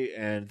somebody,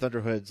 and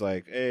Thunderhead's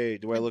like, hey,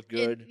 do I look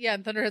good?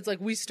 And Thunderhead's like,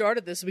 we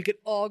started this so we could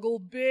ogle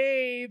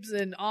babes.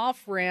 And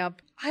Off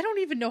Ramp, I don't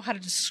even know how to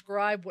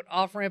describe what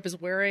Off Ramp is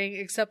wearing,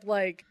 except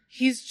like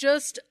he's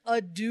just a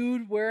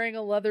dude wearing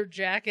a leather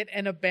jacket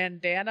and a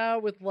bandana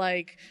with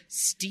like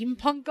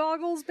steampunk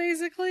goggles,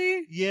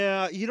 basically.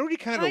 Yeah, you know what he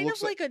kind of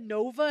looks like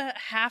a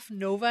half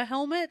Nova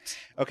helmet.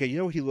 Okay, you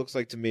know what he looks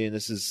like to me, and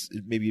this is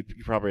maybe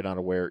you're probably not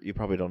aware, you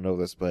probably don't know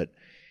this, but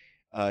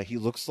he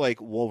looks like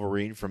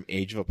Wolverine from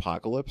Age of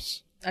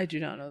Apocalypse. I do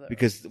not know that.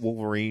 Because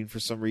Wolverine, for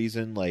some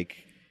reason, like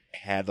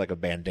had like a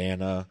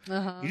bandana.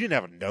 He didn't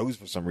have a nose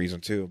for some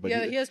reason too. But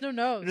he has no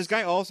nose. And this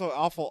guy also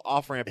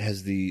Off Ramp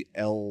has the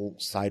L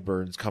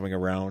sideburns coming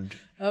around.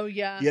 Oh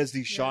yeah. He has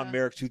the Sean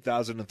Merrick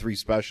 2003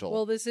 special.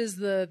 Well, this is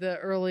the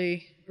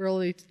early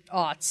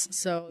aughts.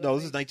 So no,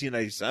 this is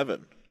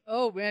 1997.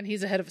 Oh man,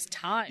 he's ahead of his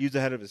time. He's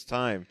ahead of his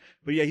time.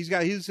 But yeah, he's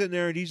sitting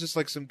there and he's just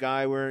like some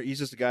guy he's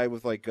just a guy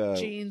with like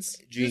jeans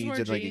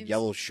and like a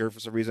yellow shirt for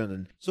some reason.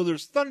 And so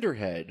there's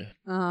Thunderhead.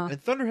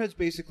 And Thunderhead's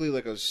basically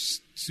like a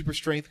super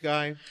strength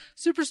guy.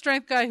 Super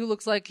strength guy who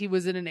looks like he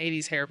was in an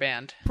 80s hair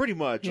band. Pretty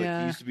much. Yeah.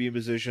 Like he used to be a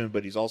musician,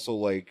 but he's also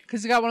like,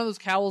 because he got one of those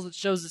cowls that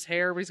shows his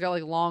hair, but he's got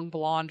like long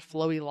blonde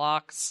flowy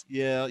locks.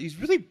 Yeah, he's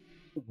really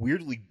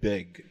weirdly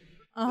big.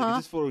 Like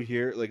this photo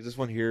here, like this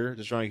one here,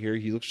 this drawing here,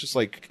 he looks just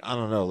like, I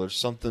don't know, there's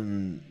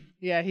something.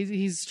 Yeah,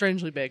 he's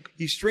strangely big.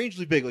 He's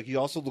strangely big. Like he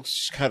also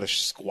looks kind of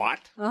squat.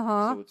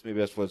 So maybe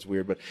that's what's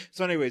weird. But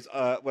so, anyways,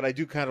 what I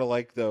do kind of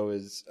like though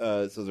is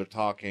so they're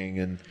talking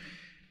and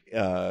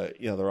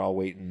they're all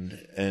waiting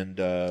and.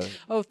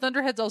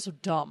 Thunderhead's also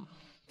dumb.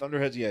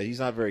 Thunderhead's he's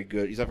not very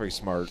good. He's not very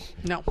smart.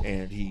 No,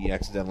 and he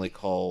accidentally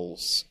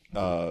calls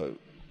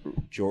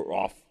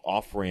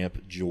Off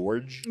Ramp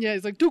George. Yeah,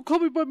 he's like, don't call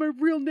me by my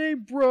real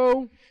name,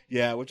 bro.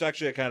 Yeah, which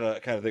actually I kind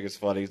of think is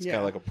funny. It's kind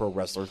of like a pro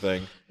wrestler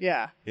thing.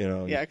 Yeah,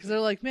 Yeah, because they're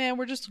like, man,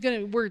 we're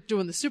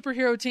doing the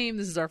superhero team.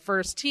 This is our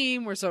first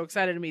team. We're so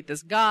excited to meet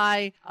this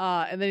guy.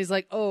 And then he's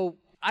like, oh,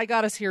 I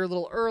got us here a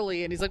little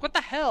early. And he's like, what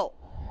the hell?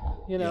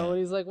 And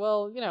he's like,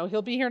 well,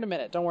 he'll be here in a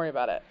minute. Don't worry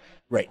about it.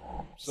 Right.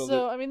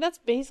 So I mean, that's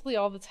basically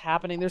all that's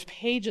happening. There's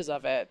pages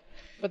of it,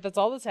 but that's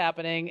all that's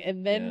happening.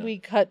 And then we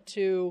cut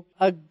to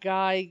a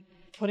guy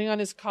putting on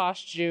his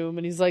costume,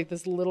 and he's like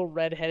this little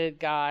redheaded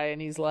guy, and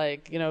he's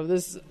like,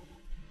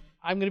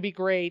 I'm going to be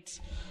great.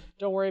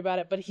 Don't worry about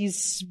it. But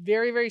he's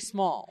very, very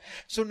small.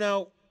 So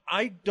now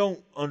I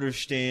don't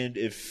understand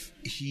if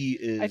he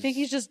is. I think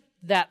he's just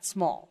that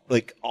small.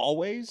 Like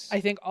always?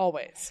 I think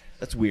always.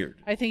 That's weird.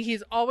 I think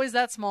he's always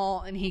that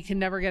small, and he can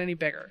never get any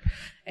bigger.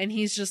 And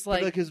he's just like.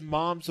 But like his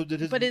mom,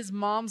 But his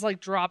mom's like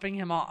dropping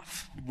him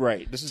off.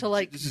 Right. This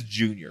is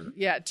Junior.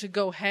 Yeah, to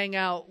go hang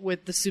out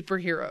with the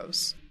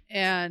superheroes.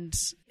 And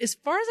as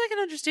far as I can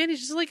understand, he's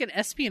just like an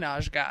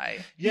espionage guy.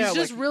 Yeah, he's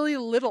just really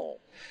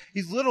little.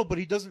 He's little, but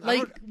he doesn't...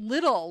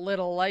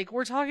 little. Like,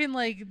 we're talking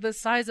like the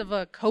size of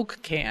a Coke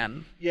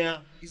can. Yeah.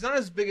 He's not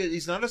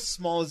as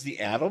small as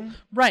the Atom.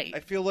 Right. I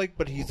feel like,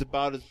 but he's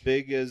about as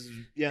big as...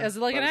 Yeah. As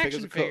like an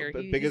action figure.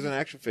 Big as an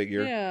action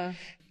figure. Yeah.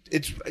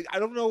 I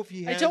don't know if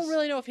he has. I don't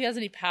really know if he has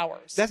any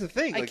powers. That's the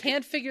thing. I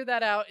can't figure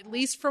that out. At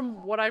least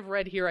from what I've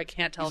read here, I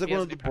can't tell He's if like he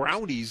one has of the any powers.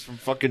 brownies from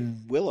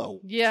fucking Willow.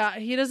 Yeah,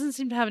 he doesn't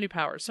seem to have any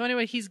powers. So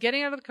anyway, he's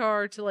getting out of the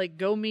car to like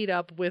go meet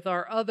up with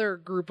our other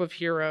group of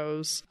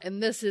heroes,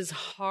 and this is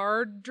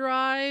Hard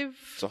Drive.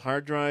 So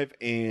Hard Drive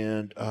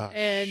and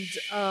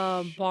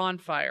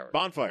Bonfire.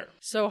 Bonfire.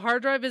 So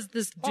Hard Drive is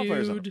this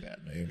Bonfire's not a dude. bad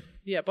name.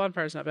 Yeah,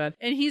 Bonfire's not bad.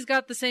 And he's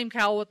got the same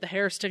cowl with the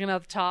hair sticking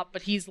out the top,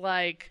 but he's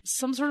like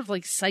some sort of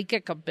like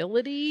psychic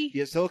ability. He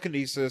has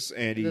telekinesis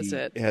and he That's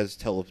it. has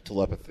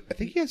telepathy. I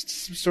think he has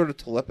some sort of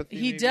telepathy.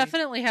 He maybe?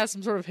 definitely has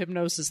some sort of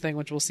hypnosis thing,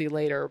 which we'll see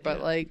later.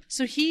 But like,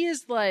 so he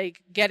is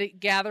like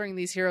gathering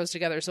these heroes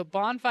together. So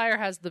Bonfire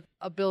has the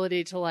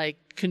ability to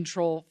like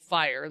control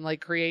fire and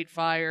like create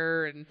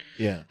fire and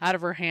out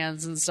of her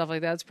hands and stuff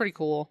like that. It's pretty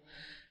cool.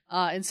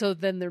 And so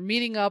then they're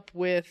meeting up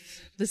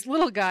with this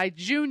little guy,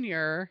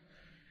 Junior.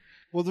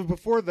 Well,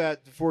 before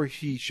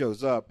he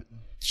shows up,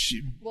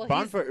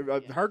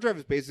 Bonfire Hard Drive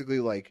is basically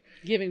like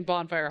giving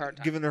Bonfire a hard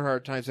time, giving her a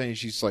hard time, saying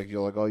she's like,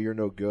 oh, you're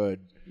no good.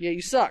 Yeah,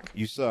 you suck.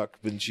 You suck.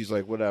 Then she's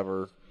like,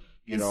 whatever.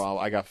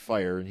 I got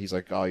fire, and he's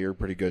like, oh, you're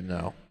pretty good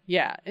now.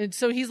 Yeah, and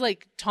so he's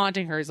like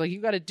taunting her. He's like,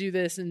 you got to do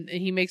this, and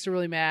he makes her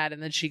really mad.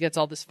 And then she gets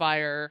all this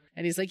fire,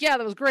 and he's like, yeah,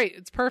 that was great.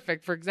 It's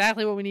perfect for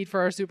exactly what we need for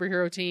our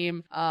superhero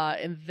team.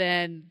 And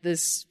then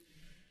this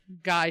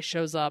guy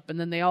shows up, and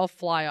then they all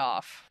fly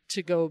off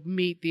to go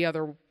meet the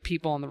other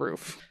people on the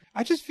roof.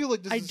 I just feel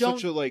like this is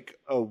such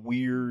a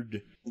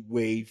weird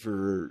way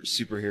for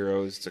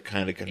superheroes to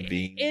kind of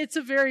convene. It's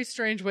a very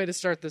strange way to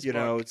start this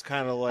book. It's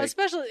kind of like...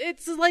 Especially,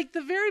 it's like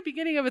the very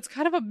beginning of it's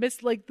kind of a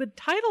the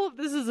title of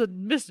this is a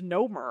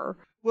misnomer.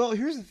 Well,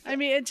 here's the thing. I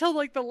mean, until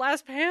like the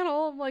last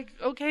panel, I'm like,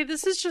 okay,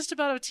 this is just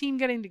about a team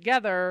getting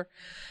together.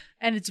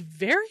 And it's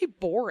very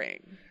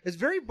boring. It's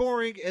very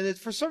boring, and it's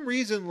for some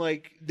reason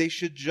like they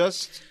should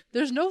just.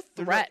 There's no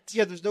threat.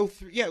 There's no.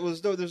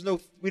 There's no.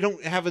 We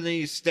don't have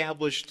any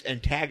established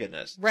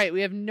antagonist. Right.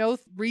 We have no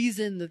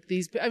reason that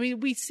these. I mean,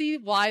 we see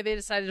why they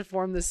decided to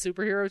form this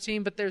superhero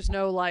team, but there's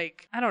no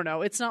like. I don't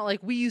know. It's not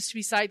like we used to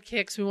be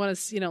sidekicks. We want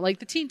to, like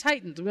the Teen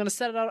Titans. We want to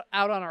set it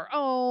out on our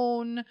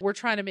own. We're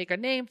trying to make a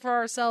name for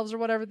ourselves or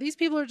whatever. These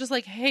people are just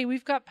like, hey,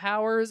 we've got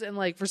powers, and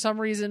like for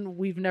some reason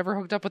we've never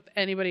hooked up with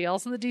anybody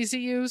else in the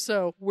DCU,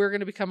 so we're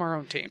going to become our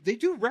own team. They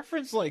do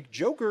reference like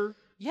Joker.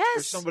 Yes.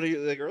 Or somebody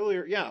like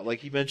earlier. Yeah, like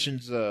he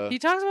mentions. He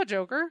talks about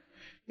Joker.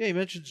 Yeah, he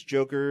mentions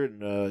Joker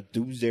and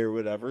Doomsday or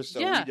whatever.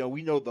 So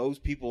we know those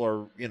people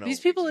are these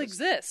people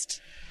exist.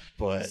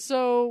 But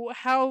so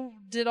how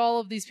did all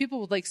of these people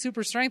with like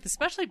super strength,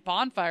 especially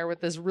Bonfire with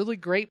this really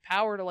great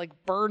power to like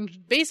burn,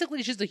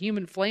 basically she's a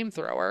human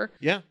flamethrower.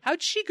 Yeah.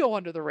 How'd she go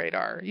under the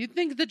radar? You'd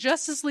think the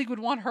Justice League would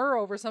want her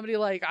over somebody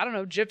like, I don't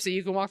know, Gypsy,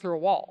 you can walk through a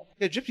wall.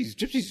 Yeah,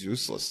 Gypsy's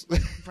useless.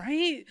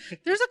 Right?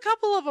 There's a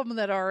couple of them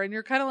that are, and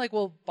you're kind of like,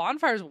 well,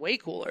 Bonfire's way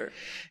cooler.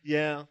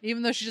 Yeah.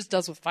 Even though she just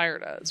does what fire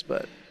does,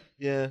 but...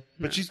 Yeah,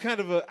 but she's kind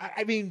of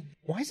I mean,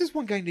 why is this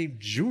one guy named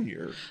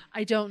Junior?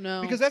 I don't know.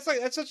 Because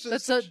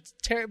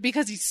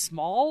because he's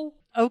small?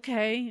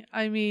 Okay.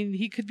 I mean,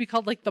 he could be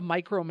called like the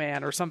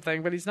Microman or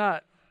something, but he's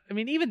not. I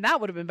mean, even that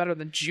would have been better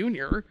than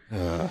Junior.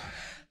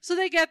 So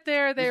they get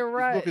there, they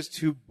arrive. This book is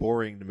too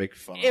boring to make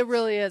fun of. It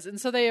really is. And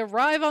so they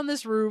arrive on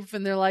this roof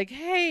and they're like,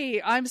 hey,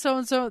 I'm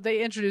so-and-so.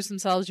 They introduce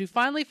themselves. You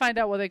finally find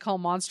out what they call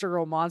Monster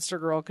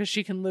Girl, because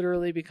she can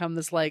literally become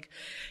this like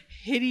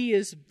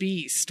hideous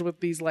beast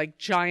with these like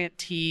giant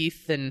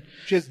teeth, and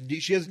she has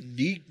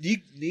knee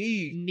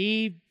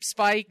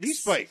spikes. Knee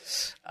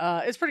spikes.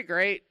 It's pretty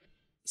great.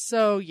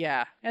 So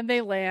yeah. And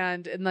they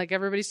land and like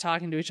everybody's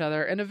talking to each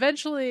other. And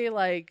eventually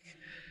like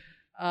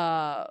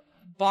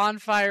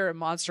Bonfire and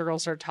Monster Girl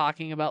start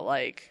talking about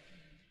like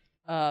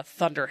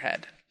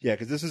Thunderhead. Yeah,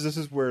 because this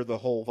is where the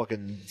whole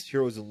fucking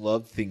Heroes in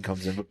Love thing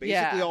comes in. But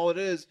basically all it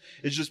is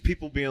just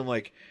people being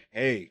like,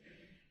 hey,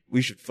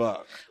 we should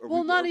fuck.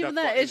 Well, not even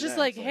that. It's just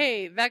like,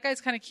 hey, that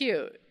guy's kind of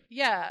cute.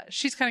 Yeah,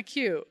 she's kind of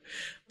cute.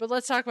 But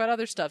let's talk about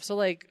other stuff. So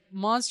like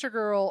Monster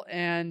Girl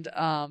and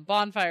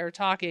Bonfire are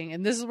talking,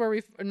 and this is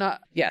where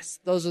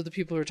those are the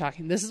people who are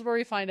talking. This is where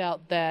we find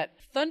out that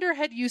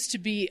Thunderhead used to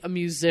be a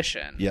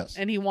musician. Yes.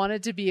 And he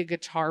wanted to be a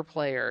guitar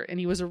player, and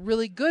he was a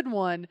really good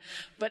one,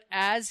 but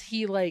as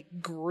he like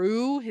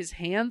grew, his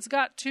hands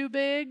got too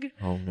big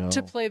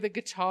to play the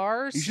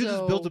guitar. You should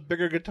just build a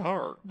bigger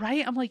guitar.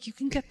 Right? I'm like, you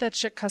can get that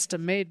shit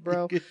custom made,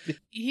 bro.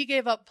 He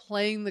gave up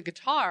playing the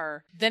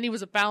guitar, then he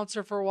was a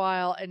bouncer for a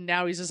while, and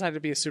now he's decided to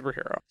be a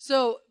superhero.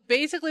 So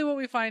basically what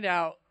we find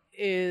out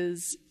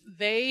is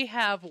they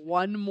have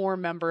one more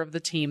member of the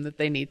team that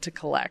they need to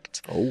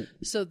collect. Oh.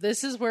 So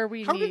this is where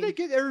How did they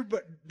get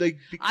everybody?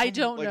 I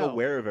don't know.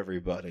 Aware of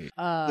everybody.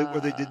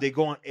 Did they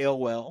go on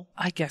AOL?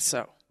 I guess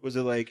so. Was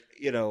it like,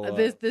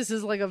 This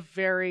is like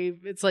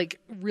it's like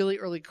really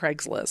early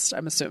Craigslist,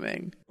 I'm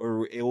assuming.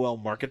 or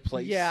AOL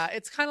Marketplace? Yeah,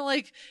 it's kind of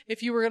like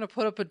if you were going to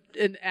put up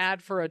an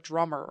ad for a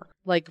drummer,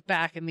 like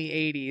back in the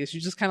 80s,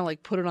 you just kind of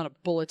like put it on a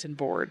bulletin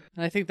board.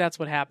 And I think that's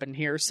what happened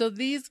here. So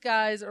these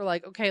guys are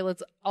like, okay,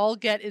 let's all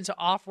get into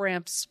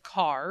Off-Ramp's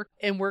car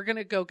and we're going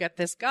to go get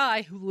this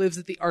guy who lives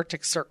at the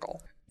Arctic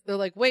Circle. They're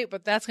like, wait,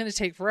 but that's going to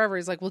take forever.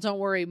 He's like, well, don't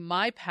worry.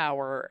 My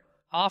power,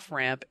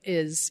 Off-Ramp,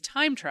 is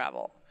time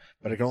travel.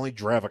 But I can only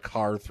drive a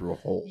car through a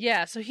hole.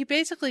 Yeah, so he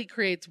basically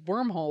creates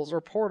wormholes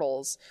or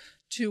portals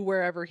to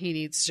wherever he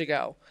needs to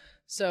go.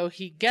 So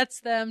he gets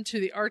them to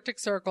the Arctic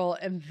Circle,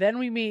 and then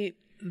we meet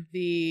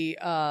the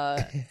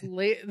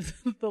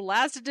the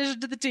last addition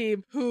to the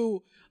team,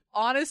 who,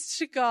 honest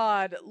to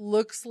God,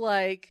 looks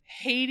like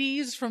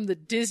Hades from the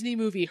Disney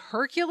movie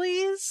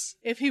Hercules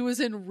if he was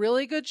in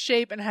really good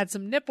shape and had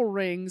some nipple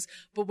rings,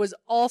 but was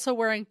also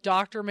wearing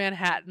Dr.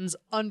 Manhattan's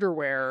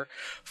underwear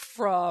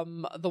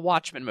from the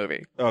Watchmen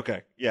movie.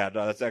 Okay. Yeah,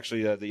 no, that's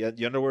actually,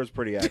 the underwear is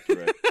pretty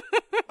accurate.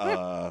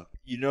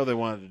 They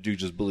wanted to do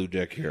just blue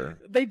dick here.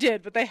 They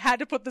did, but they had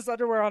to put this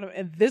underwear on him,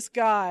 and this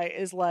guy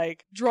is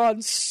like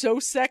drawn so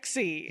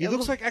sexy. He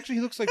looks like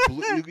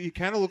blue, he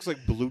kind of looks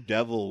like Blue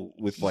Devil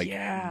with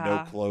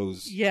no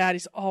clothes. Yeah, and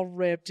he's all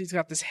ripped. He's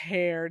got this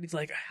hair, and he's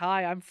like,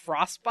 "Hi, I'm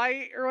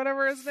Frostbite," or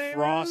whatever his name is.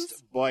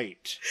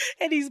 Frostbite.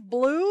 And he's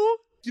blue.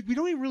 Dude, we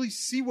don't even really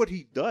see what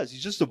he does.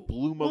 He's just a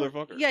blue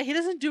motherfucker. Yeah, he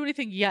doesn't do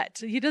anything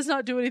yet. He does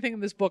not do anything in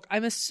this book.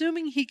 I'm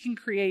assuming he can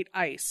create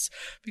ice,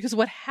 because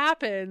what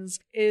happens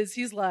is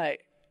he's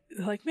like,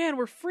 man,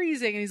 we're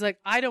freezing. And he's like,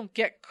 I don't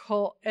get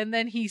cold. And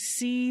then he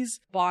sees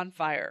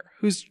Bonfire,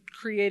 who's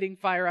creating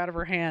fire out of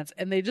her hands.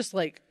 And they just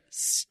like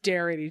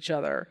stare at each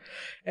other.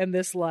 And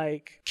this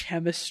like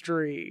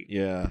chemistry.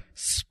 Yeah.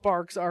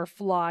 Sparks are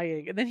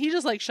flying. And then he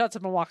just like shuts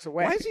up and walks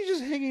away. Why is he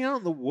just hanging out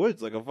in the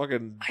woods like a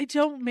fucking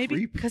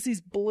maybe because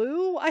he's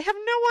blue? I have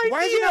no idea.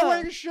 Why is he not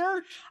wearing a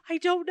shirt? I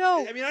don't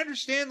know. I mean, I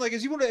understand, like,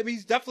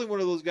 he's definitely one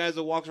of those guys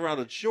that walks around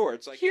in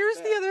shorts. Like, here's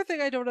the other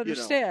thing I don't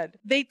understand.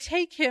 They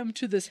take him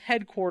to this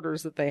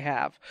headquarters that they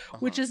have,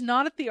 which is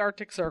not at the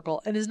Arctic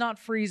Circle and is not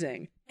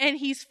freezing. And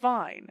he's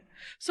fine.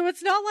 So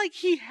it's not like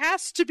he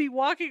has to be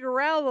walking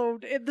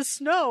around in the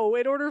snow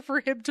in order for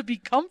him to be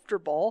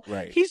comfortable.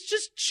 Right. He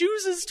just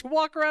chooses to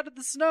walk around in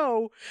the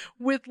snow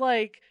with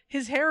like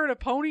his hair in a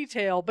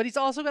ponytail, but he's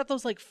also got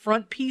those like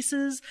front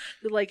pieces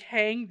that like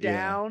hang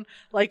down,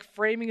 like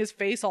framing his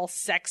face all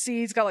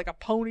sexy. He's got like a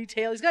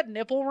ponytail. He's got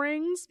nipple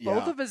rings. Yeah.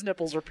 Both of his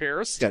nipples are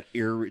pierced. He's got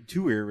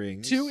two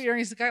earrings. Two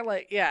earrings. He's got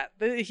like,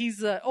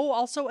 he's,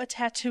 also a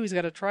tattoo. He's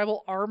got a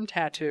tribal arm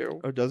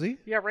tattoo. Oh, does he?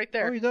 Yeah, right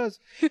there. Oh, he does.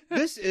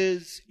 This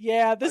is...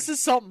 this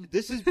is something.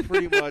 This is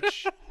pretty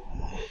much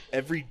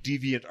every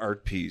deviant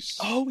art piece.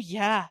 Oh,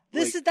 yeah.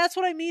 That's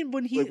what I mean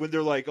when he... Like when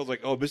they're like, I was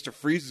like, oh, Mr.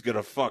 Freeze is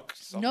gonna fuck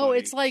somebody. No,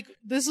 it's like,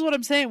 this is what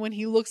I'm saying. When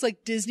he looks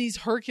like Disney's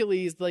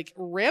Hercules, like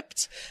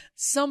ripped,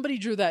 somebody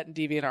drew that in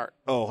DeviantArt.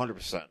 Oh,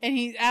 100%. And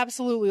he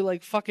absolutely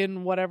like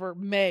fucking whatever,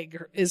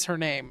 Meg is her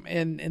name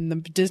in the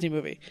Disney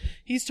movie.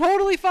 He's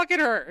totally fucking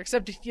her,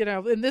 except,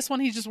 in this one,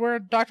 he's just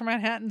wearing Dr.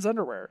 Manhattan's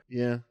underwear.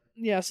 Yeah.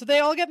 Yeah, so they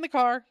all get in the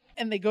car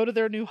and they go to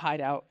their new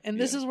hideout. And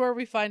this is where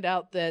we find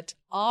out that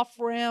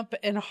Off-Ramp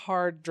and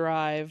Hard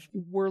Drive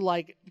were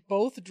like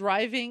both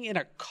driving in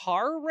a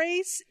car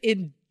race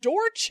in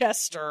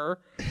Dorchester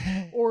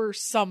or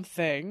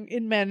something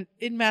in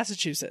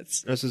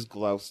Massachusetts. This is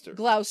Gloucester.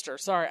 Gloucester,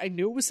 sorry. I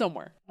knew it was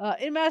somewhere.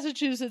 In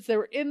Massachusetts, they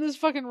were in this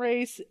fucking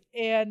race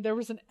and there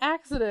was an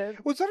accident.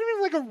 Well, it's not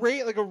even like a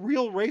race, like a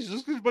real race.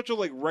 It's just a bunch of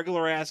like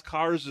regular ass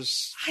cars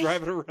just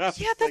driving around.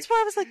 Yeah, that's why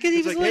I was like, he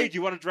was like, hey, do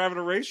you want to drive in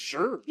a race?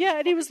 Sure. Yeah,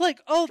 and he was like,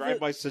 oh,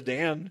 drive my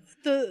sedan.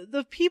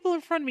 The people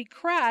in front of me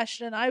crashed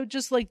and I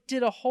just like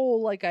did a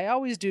hole like I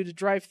always do to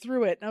drive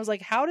through it. And I was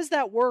like, how does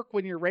that work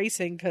when you're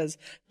racing? Because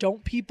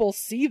don't people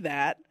see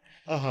that?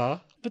 Uh-huh.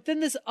 But then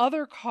this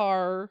other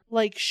car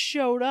like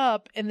showed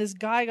up and this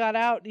guy got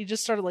out and he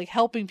just started like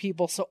helping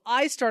people. So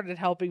I started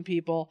helping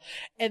people.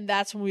 And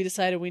that's when we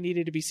decided we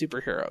needed to be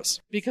superheroes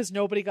because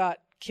nobody got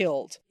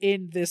killed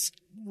in this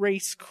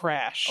race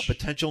crash. A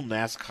potential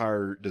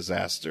NASCAR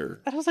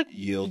disaster. And I was like,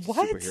 yields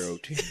what?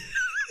 Superhero team.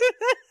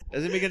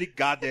 Doesn't make any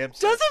goddamn sense.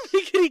 Doesn't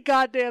make any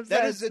goddamn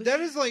sense. That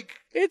is like...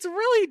 It's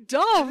really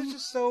dumb. It's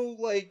just so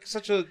like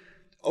such a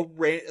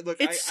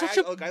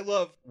I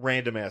love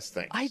random ass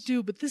things. I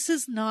do, but this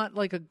is not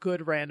like a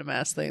good random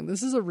ass thing.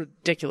 This is a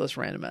ridiculous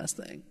random ass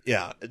thing.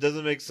 Yeah, it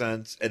doesn't make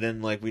sense. And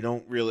then like we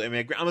don't really. I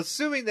mean, I'm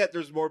assuming that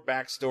there's more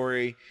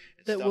backstory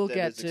that we'll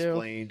get to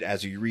explained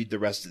as you read the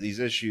rest of these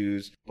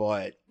issues.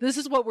 But this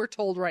is what we're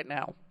told right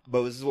now.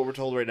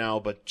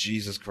 But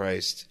Jesus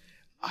Christ,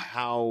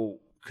 how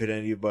could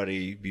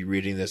anybody be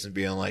reading this and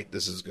being like,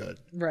 "This is good"?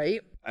 Right.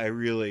 I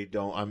really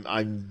don't.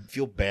 I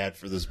feel bad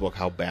for this book.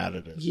 How bad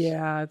it is.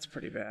 Yeah, it's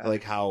pretty bad.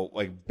 Like how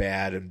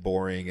bad and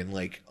boring and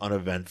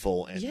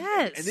uneventful. And,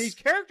 yes. And these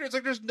characters,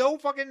 there's no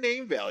fucking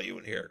name value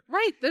in here.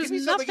 Right. There's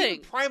nothing.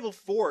 Even Primal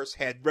Force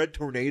had Red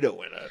Tornado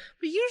in it.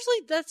 But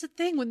usually that's the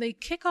thing when they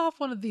kick off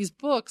one of these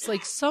books.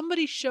 Like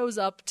somebody shows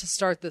up to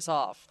start this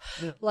off.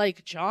 Yeah.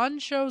 Like John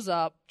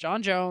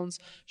Jones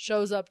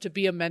shows up to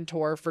be a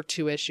mentor for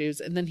 2 issues,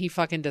 and then he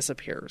fucking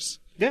disappears.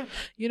 Yeah.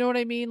 You know what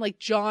I mean? Like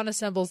John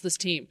assembles this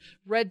team.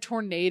 Red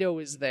Tornado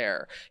is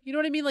there. You know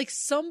what I mean? Like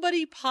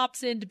somebody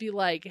pops in to be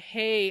like,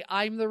 hey,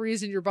 I'm the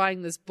reason you're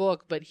buying this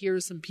book, but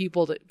here's some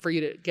people for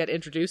you to get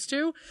introduced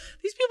to.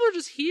 These people are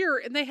just here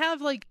and they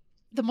have like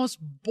the most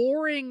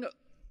boring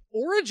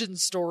origin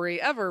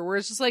story ever, where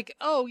it's just like,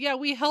 oh yeah,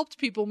 we helped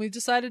people and we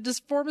decided to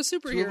form a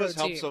superhero team. 2 of us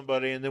helped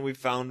somebody, and then we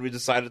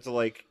decided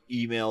to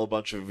email a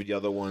bunch of the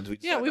other ones. We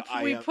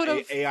put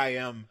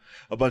AIM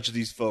a bunch of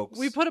these folks.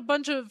 We put a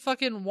bunch of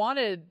fucking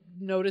wanted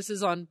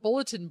notices on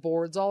bulletin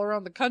boards all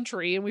around the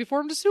country, and we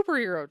formed a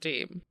superhero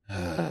team.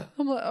 I'm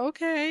like,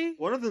 okay.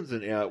 One of them's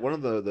one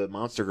of the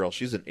monster girls.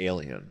 She's an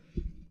alien.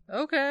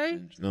 Okay.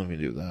 Nothing to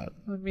do with that.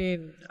 I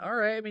mean, all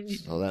right. I mean,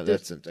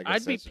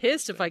 I'd be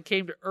pissed if I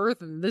came to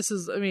Earth and this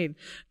is,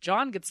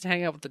 John gets to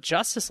hang out with the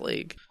Justice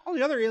League. All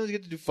the other aliens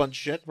get to do fun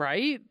shit.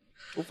 Right?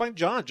 We'll find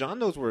John. John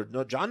knows where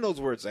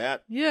it's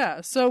at. Yeah.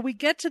 So we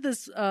get to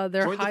this, Join the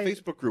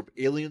Facebook group,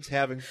 Aliens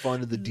Having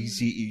Fun in the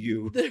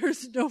DCEU.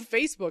 There's no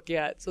Facebook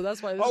yet, so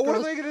that's why what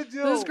are they going to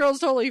do? This girl's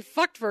totally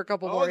fucked for a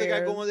couple more years. They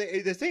got going,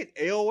 they say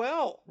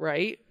AOL.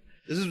 Right?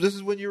 This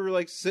is when you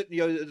were sitting,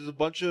 there's a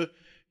bunch of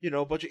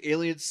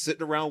aliens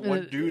sitting around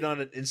one dude on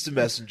an instant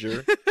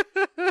messenger,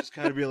 just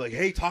kind of being like,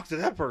 "Hey, talk to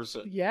that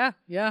person." Yeah,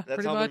 that's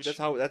pretty much.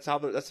 That's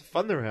the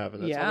fun they're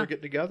having. That's how they're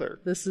getting together.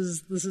 This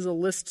is a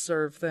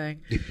listserv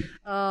thing.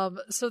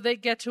 So they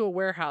get to a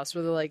warehouse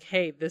where they're like,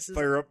 "Hey, this is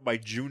fire up by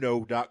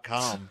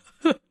Juno.com."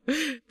 Are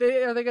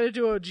they going to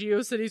do a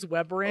GeoCities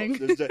web ring?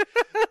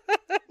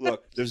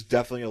 Look, there's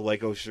definitely a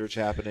Lego search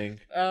happening.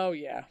 Oh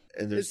yeah.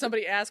 And did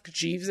somebody ask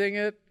Jeevesing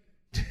it?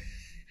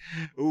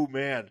 Oh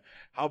man,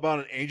 how about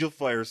an Angel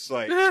Fire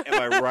site? Am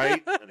I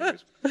right?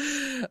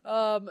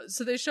 Anyways.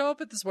 So they show up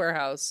at this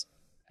warehouse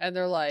and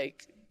they're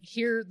like,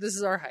 "Here, this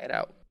is our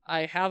hideout.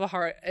 I have a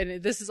hard,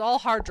 and this is all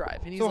hard drive."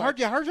 And he's hard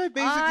drive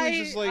basically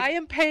is just I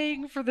am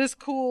paying for this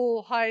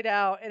cool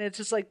hideout, and it's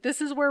just like,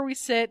 this is where we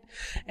sit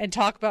and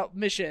talk about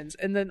missions.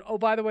 And then, oh,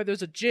 by the way,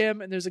 there's a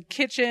gym and there's a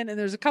kitchen and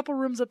there's a couple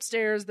rooms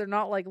upstairs. They're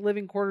not like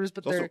living quarters,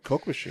 but there's also a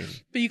Coke machine.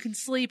 But you can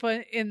sleep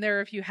in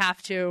there if you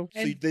have to.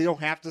 So they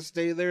don't have to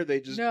stay there. They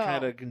just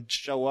kind of can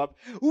show up.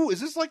 Ooh, is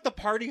this like the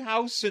party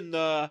house in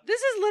the?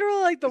 This is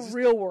literally like the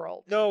real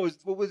world. No,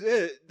 what was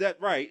it? That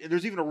right? And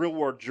there's even a real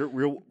world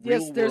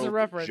there's a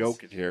reference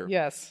joke in here.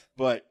 Yes.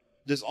 But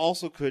this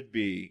also could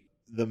be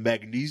the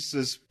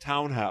Magnesis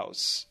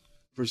townhouse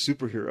for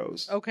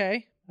superheroes.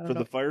 Okay. For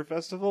the Fire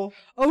Festival?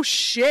 Oh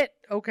shit.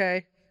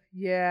 Okay.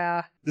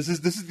 Yeah. This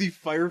is the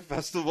Fire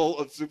Festival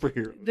of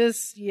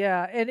superheroes.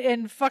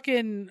 And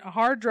fucking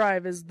hard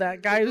drive is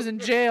that guy who's in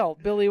jail,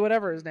 Billy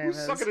whatever his name is.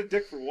 Who's sucking a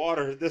dick for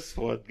water, this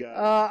one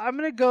guy? I'm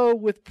gonna go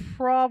with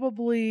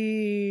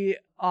probably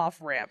Off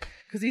Ramp,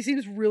 because he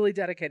seems really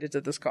dedicated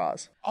to this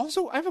cause.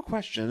 Also, I have a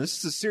question. This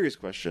is a serious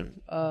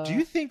question. Do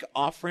you think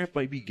Off Ramp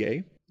might be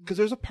gay? Because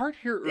there's a part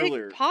here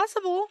earlier.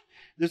 Possible.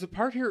 There's a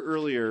part here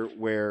earlier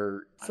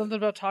where something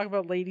about talking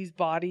about ladies'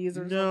 bodies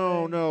or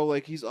something. No,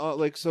 like he's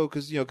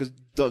because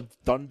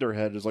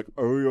Thunderhead is like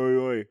oi oi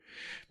oi,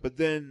 but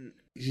then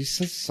he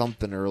says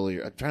something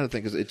earlier. I'm trying to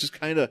think, because it just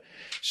kind of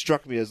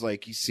struck me as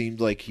like he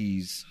seemed like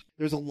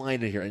there's a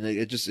line in here, and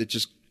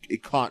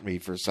it caught me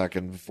for a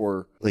second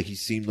before, like he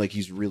seemed like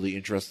he's really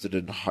interested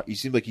in. He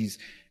seemed like he's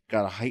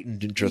got a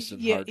heightened interest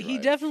in hard drive. He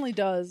definitely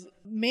does.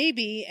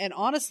 Maybe, and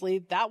honestly,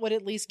 that would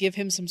at least give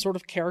him some sort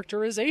of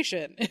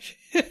characterization.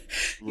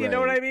 You know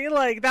what I mean?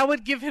 Like, that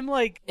would give him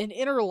like an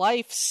inner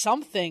life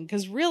something,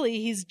 because really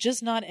he's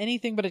just not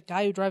anything but a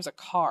guy who drives a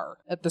car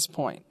at this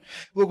point.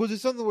 Well, because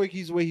it's something like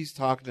the way he's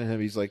talking to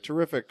him, he's like,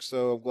 terrific,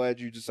 so I'm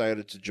glad you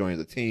decided to join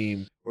the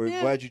team, or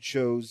glad you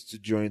chose to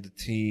join the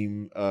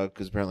team,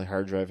 because apparently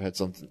hard drive had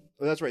something.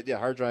 Oh, that's right, yeah,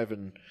 hard drive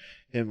and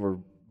him were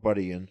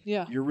buddy, and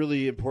you're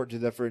really important to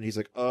the effort. And he's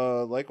like,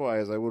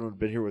 likewise, I wouldn't have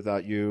been here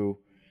without you.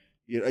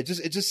 It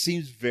just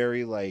seems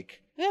very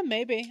like, yeah,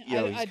 maybe.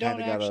 I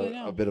don't actually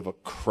know. A bit of a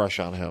crush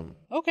on him.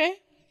 Okay.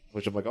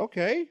 Which I'm like,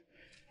 okay,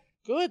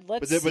 good.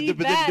 Let's see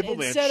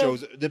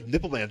that. Then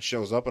Nipple Man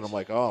shows up, and I'm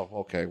like, oh,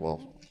 okay,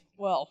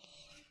 well,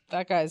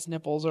 that guy's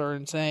nipples are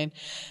insane.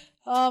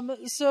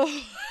 So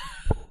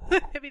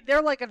I mean,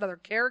 they're like another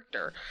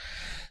character.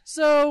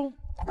 So.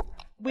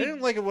 I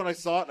didn't like it when I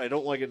saw it, and I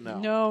don't like it now.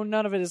 No,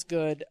 none of it is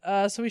good.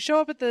 So we show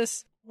up at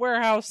this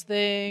warehouse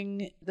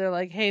thing. They're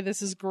like, hey,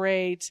 this is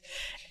great.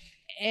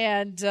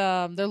 And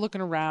they're looking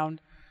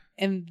around.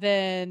 And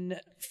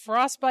then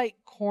Frostbite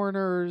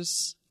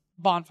corners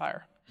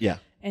Bonfire. Yeah.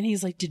 And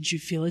he's like, didn't you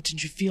feel it?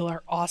 Didn't you feel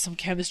our awesome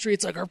chemistry?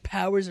 It's like our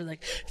powers are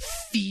like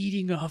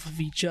feeding off of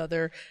each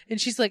other. And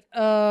she's like,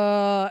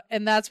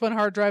 and that's when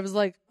Hard Drive is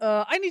like,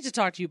 I need to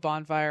talk to you,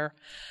 Bonfire.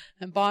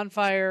 And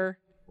Bonfire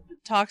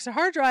talks to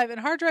Hard Drive, and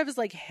Hard Drive is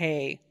like,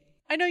 hey,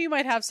 I know you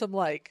might have some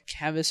like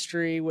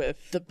chemistry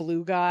with the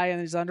blue guy in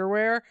his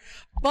underwear,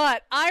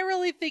 but I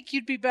really think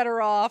you'd be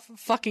better off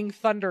fucking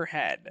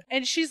Thunderhead.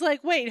 And she's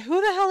like, wait,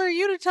 who the hell are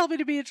you to tell me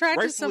to be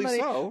attracted to somebody?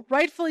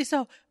 Rightfully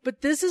so.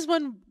 But this is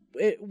when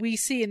we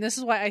see, and this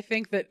is why I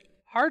think that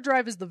Hard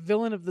Drive is the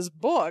villain of this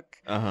book.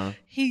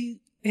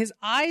 His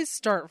eyes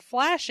start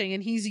flashing,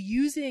 and he's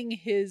using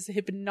his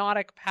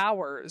hypnotic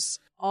powers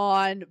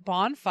on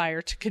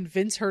Bonfire to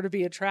convince her to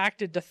be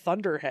attracted to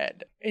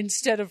Thunderhead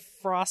instead of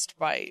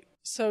Frostbite.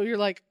 So you're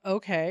like,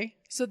 okay.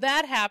 So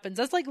that happens.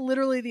 That's like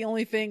literally the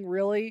only thing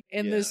really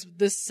in this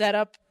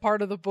setup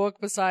part of the book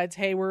besides,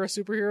 hey, we're a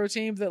superhero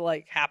team that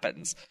like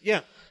happens.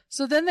 Yeah.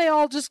 So then they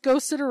all just go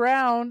sit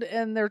around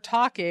and they're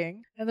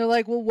talking and they're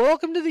like, well,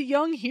 welcome to the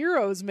Young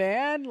Heroes,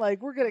 man.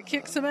 Like, we're going to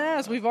kick some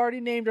ass. We've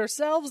already named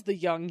ourselves the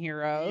Young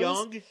Heroes.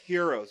 Young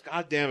Heroes.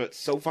 God damn it.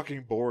 So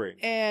fucking boring.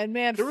 And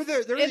man,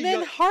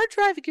 then Hard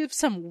Drive gives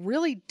some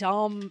really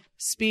dumb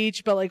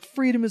speech about like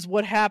freedom is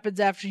what happens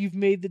after you've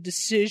made the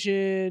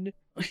decision.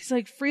 He's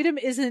like, freedom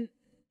isn't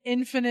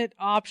infinite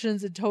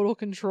options and total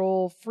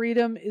control.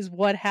 Freedom is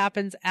what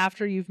happens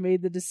after you've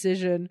made the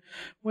decision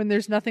when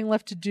there's nothing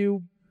left to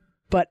do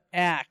but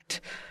act.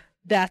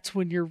 That's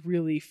when you're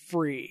really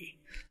free.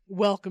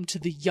 Welcome to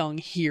the Young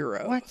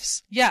Heroes.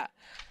 What? Yeah.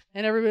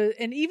 And everybody,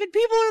 and even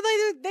people are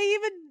like,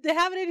 they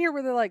have it in here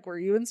where they're like, were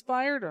you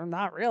inspired or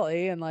not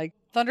really? And like,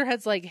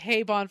 Thunderhead's like,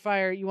 hey,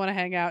 Bonfire, you want to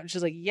hang out? And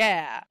she's like,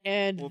 yeah.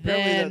 And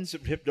apparently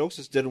that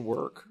hypnosis didn't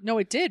work. No,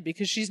 it did,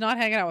 because she's not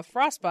hanging out with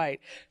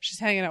Frostbite. She's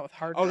hanging out with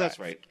Hard Drive. Oh, that's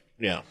right.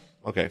 Yeah.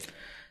 Okay.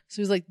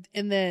 So he's like,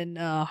 and then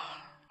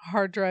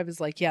Hard Drive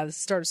is like, yeah, this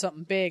started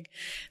something big.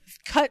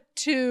 Cut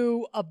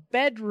to a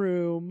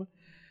bedroom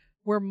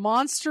where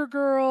Monster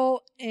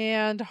Girl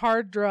and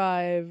Hard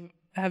Drive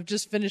have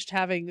just finished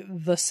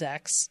having the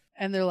sex.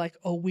 And they're like,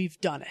 oh,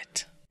 we've done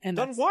it. And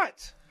done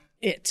what?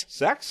 It.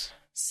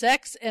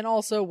 Sex, and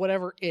also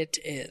whatever it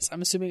is.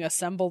 I'm assuming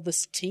assemble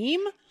this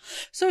team.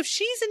 So if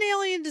she's an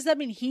alien, does that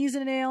mean he's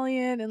an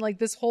alien? And like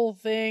this whole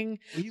thing,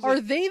 are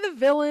they the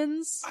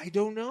villains? I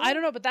don't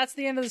know. But that's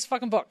the end of this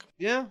fucking book.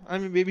 Yeah, I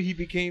mean, maybe he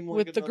became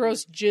like with the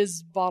gross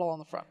jizz bottle on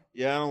the front.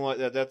 Yeah, I don't like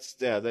that.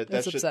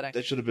 That's upsetting.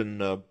 That should have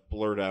been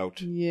blurred out.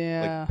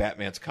 Yeah, like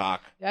Batman's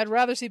cock. I'd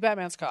rather see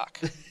Batman's cock.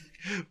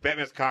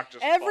 Batman's cock.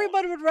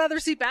 Everybody would rather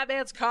see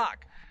Batman's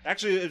cock.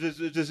 Actually, if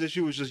this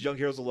issue was just Young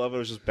Heroes 11, it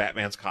was just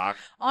Batman's cock.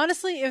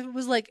 Honestly, if it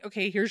was like,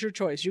 okay, here's your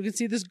choice. You can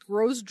see this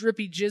gross,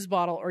 drippy jizz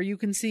bottle, or you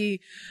can see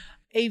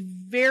a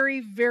very,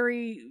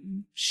 very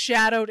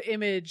shadowed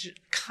image,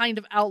 kind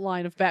of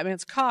outline of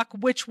Batman's cock.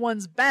 Which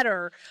one's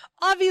better?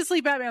 Obviously,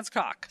 Batman's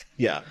cock.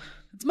 Yeah.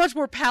 It's much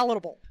more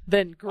palatable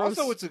than gross,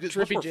 also, it's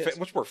drippy jizz.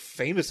 Much more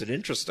famous and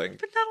interesting.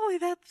 But not only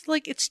that,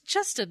 like, it's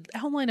just an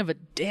outline of a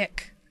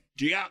dick.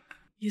 Yeah.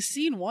 You've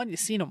seen one, you've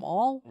seen them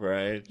all.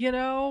 Right. You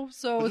know?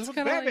 So it's kind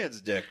of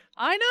Batman's dick.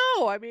 I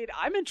know. I mean,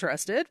 I'm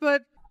interested,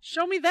 but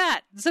show me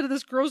that instead of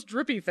this gross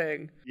drippy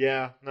thing.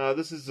 Yeah. No,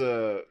 this is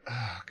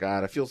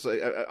God, I feel so...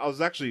 I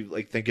was actually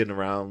like thinking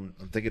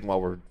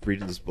while we're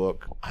reading this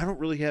book, I don't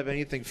really have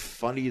anything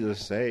funny to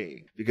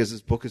say because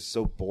this book is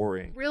so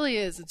boring. It really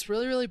is. It's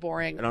really, really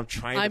boring. And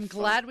I'm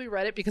glad we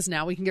read it because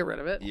now we can get rid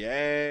of it.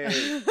 Yay.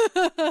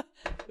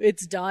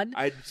 It's done.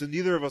 So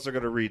neither of us are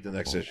going to read the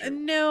next issue.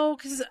 No,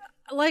 because...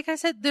 like I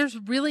said, there's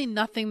really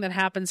nothing that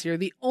happens here.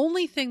 The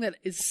only thing that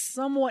is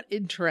somewhat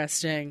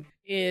interesting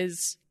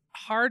is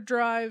Hard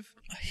Drive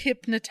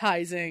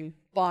hypnotizing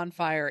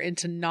Bonfire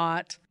into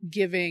not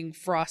giving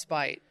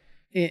Frostbite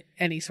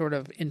any sort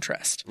of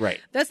interest.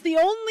 Right. That's the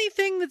only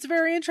thing that's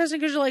very interesting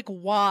because you're like,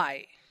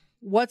 why?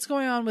 What's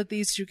going on with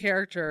these two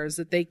characters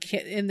that they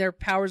can't, and their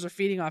powers are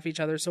feeding off each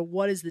other? So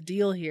what is the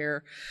deal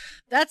here?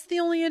 That's the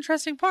only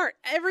interesting part.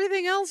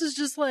 Everything else is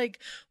just like,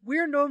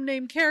 we're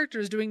no-name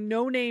characters doing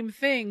no-name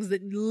things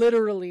that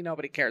literally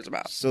nobody cares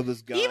about. So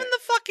this guy... even the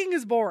fucking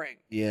is boring.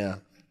 Yeah.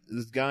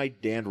 This guy,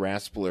 Dan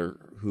Raspler,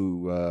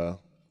 who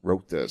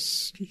wrote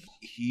this,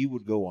 he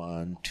would go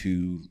on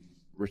to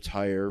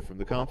retire from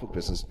the comic book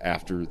business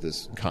after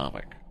this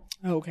comic.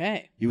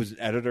 Okay. He was an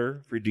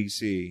editor for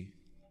DC.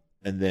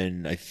 And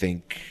then I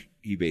think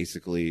he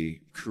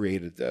basically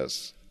created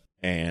this,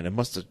 and it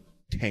must have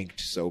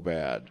tanked so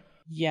bad.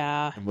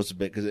 Yeah, it must have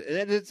been because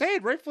it's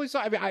rightfully so.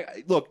 I mean,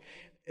 look,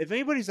 if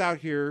anybody's out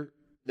here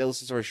that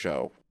listens to our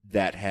show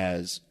that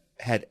has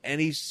had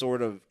any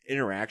sort of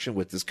interaction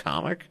with this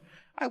comic,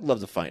 I'd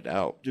love to find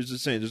out. There's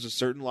a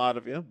certain lot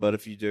of you, but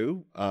if you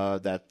do,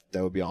 that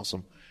would be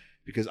awesome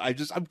because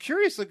I'm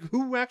curious, like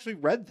who actually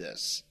read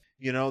this.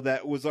 You know,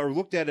 that was, or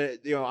looked at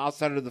it, you know,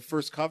 outside of the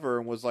first cover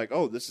and was like,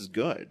 oh, this is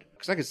good.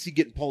 Because I could see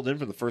getting pulled in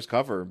from the first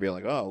cover and be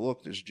like, oh,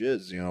 look, there's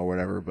jizz, you know,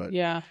 whatever. But,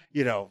 yeah,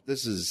 you know,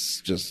 this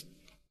is just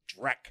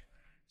Drek.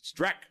 It's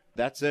Drek.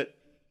 That's it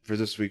for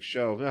this week's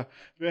show.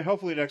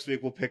 Hopefully next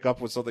week we'll pick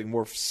up with something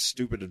more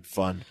stupid and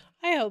fun.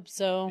 I hope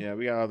so. Yeah,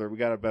 we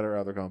got a better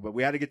other going, but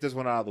we had to get this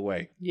one out of the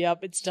way. Yep,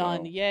 it's done.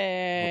 So,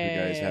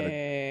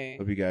 Yay!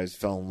 Hope you guys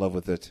fell in love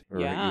with it, or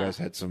Yeah. you guys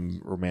had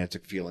some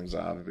romantic feelings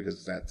of it,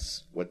 because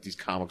that's what these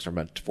comics are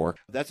meant for.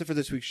 That's it for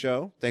this week's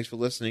show. Thanks for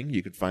listening.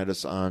 You can find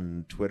us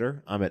on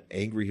Twitter. I'm at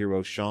Angry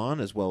Hero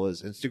Sean, as well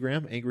as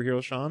Instagram, Angry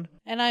Hero Sean.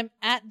 And I'm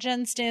at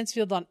Jen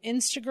Stansfield on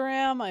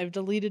Instagram. I've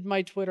deleted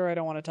my Twitter. I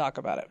don't want to talk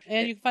about it.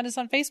 And you can find us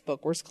on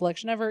Facebook, Worst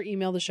Collection Ever.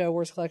 Email the show,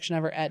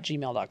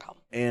 worstcollectionever@gmail.com.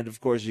 And of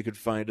course, you can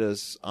find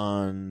us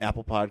on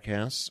Apple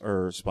Podcasts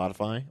or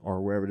Spotify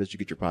or wherever it is you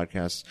get your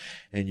podcasts.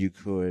 And you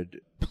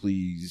could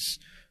please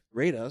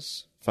rate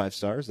us 5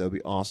 stars. That would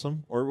be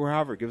awesome. Or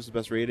wherever, give us the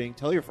best rating.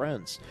 Tell your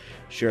friends.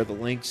 Share the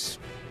links.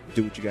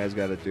 Do what you guys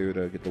got to do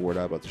to get the word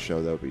out about the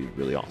show. That would be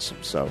really awesome.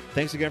 So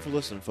thanks again for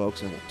listening,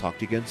 folks, and we'll talk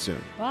to you again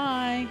soon.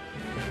 Bye.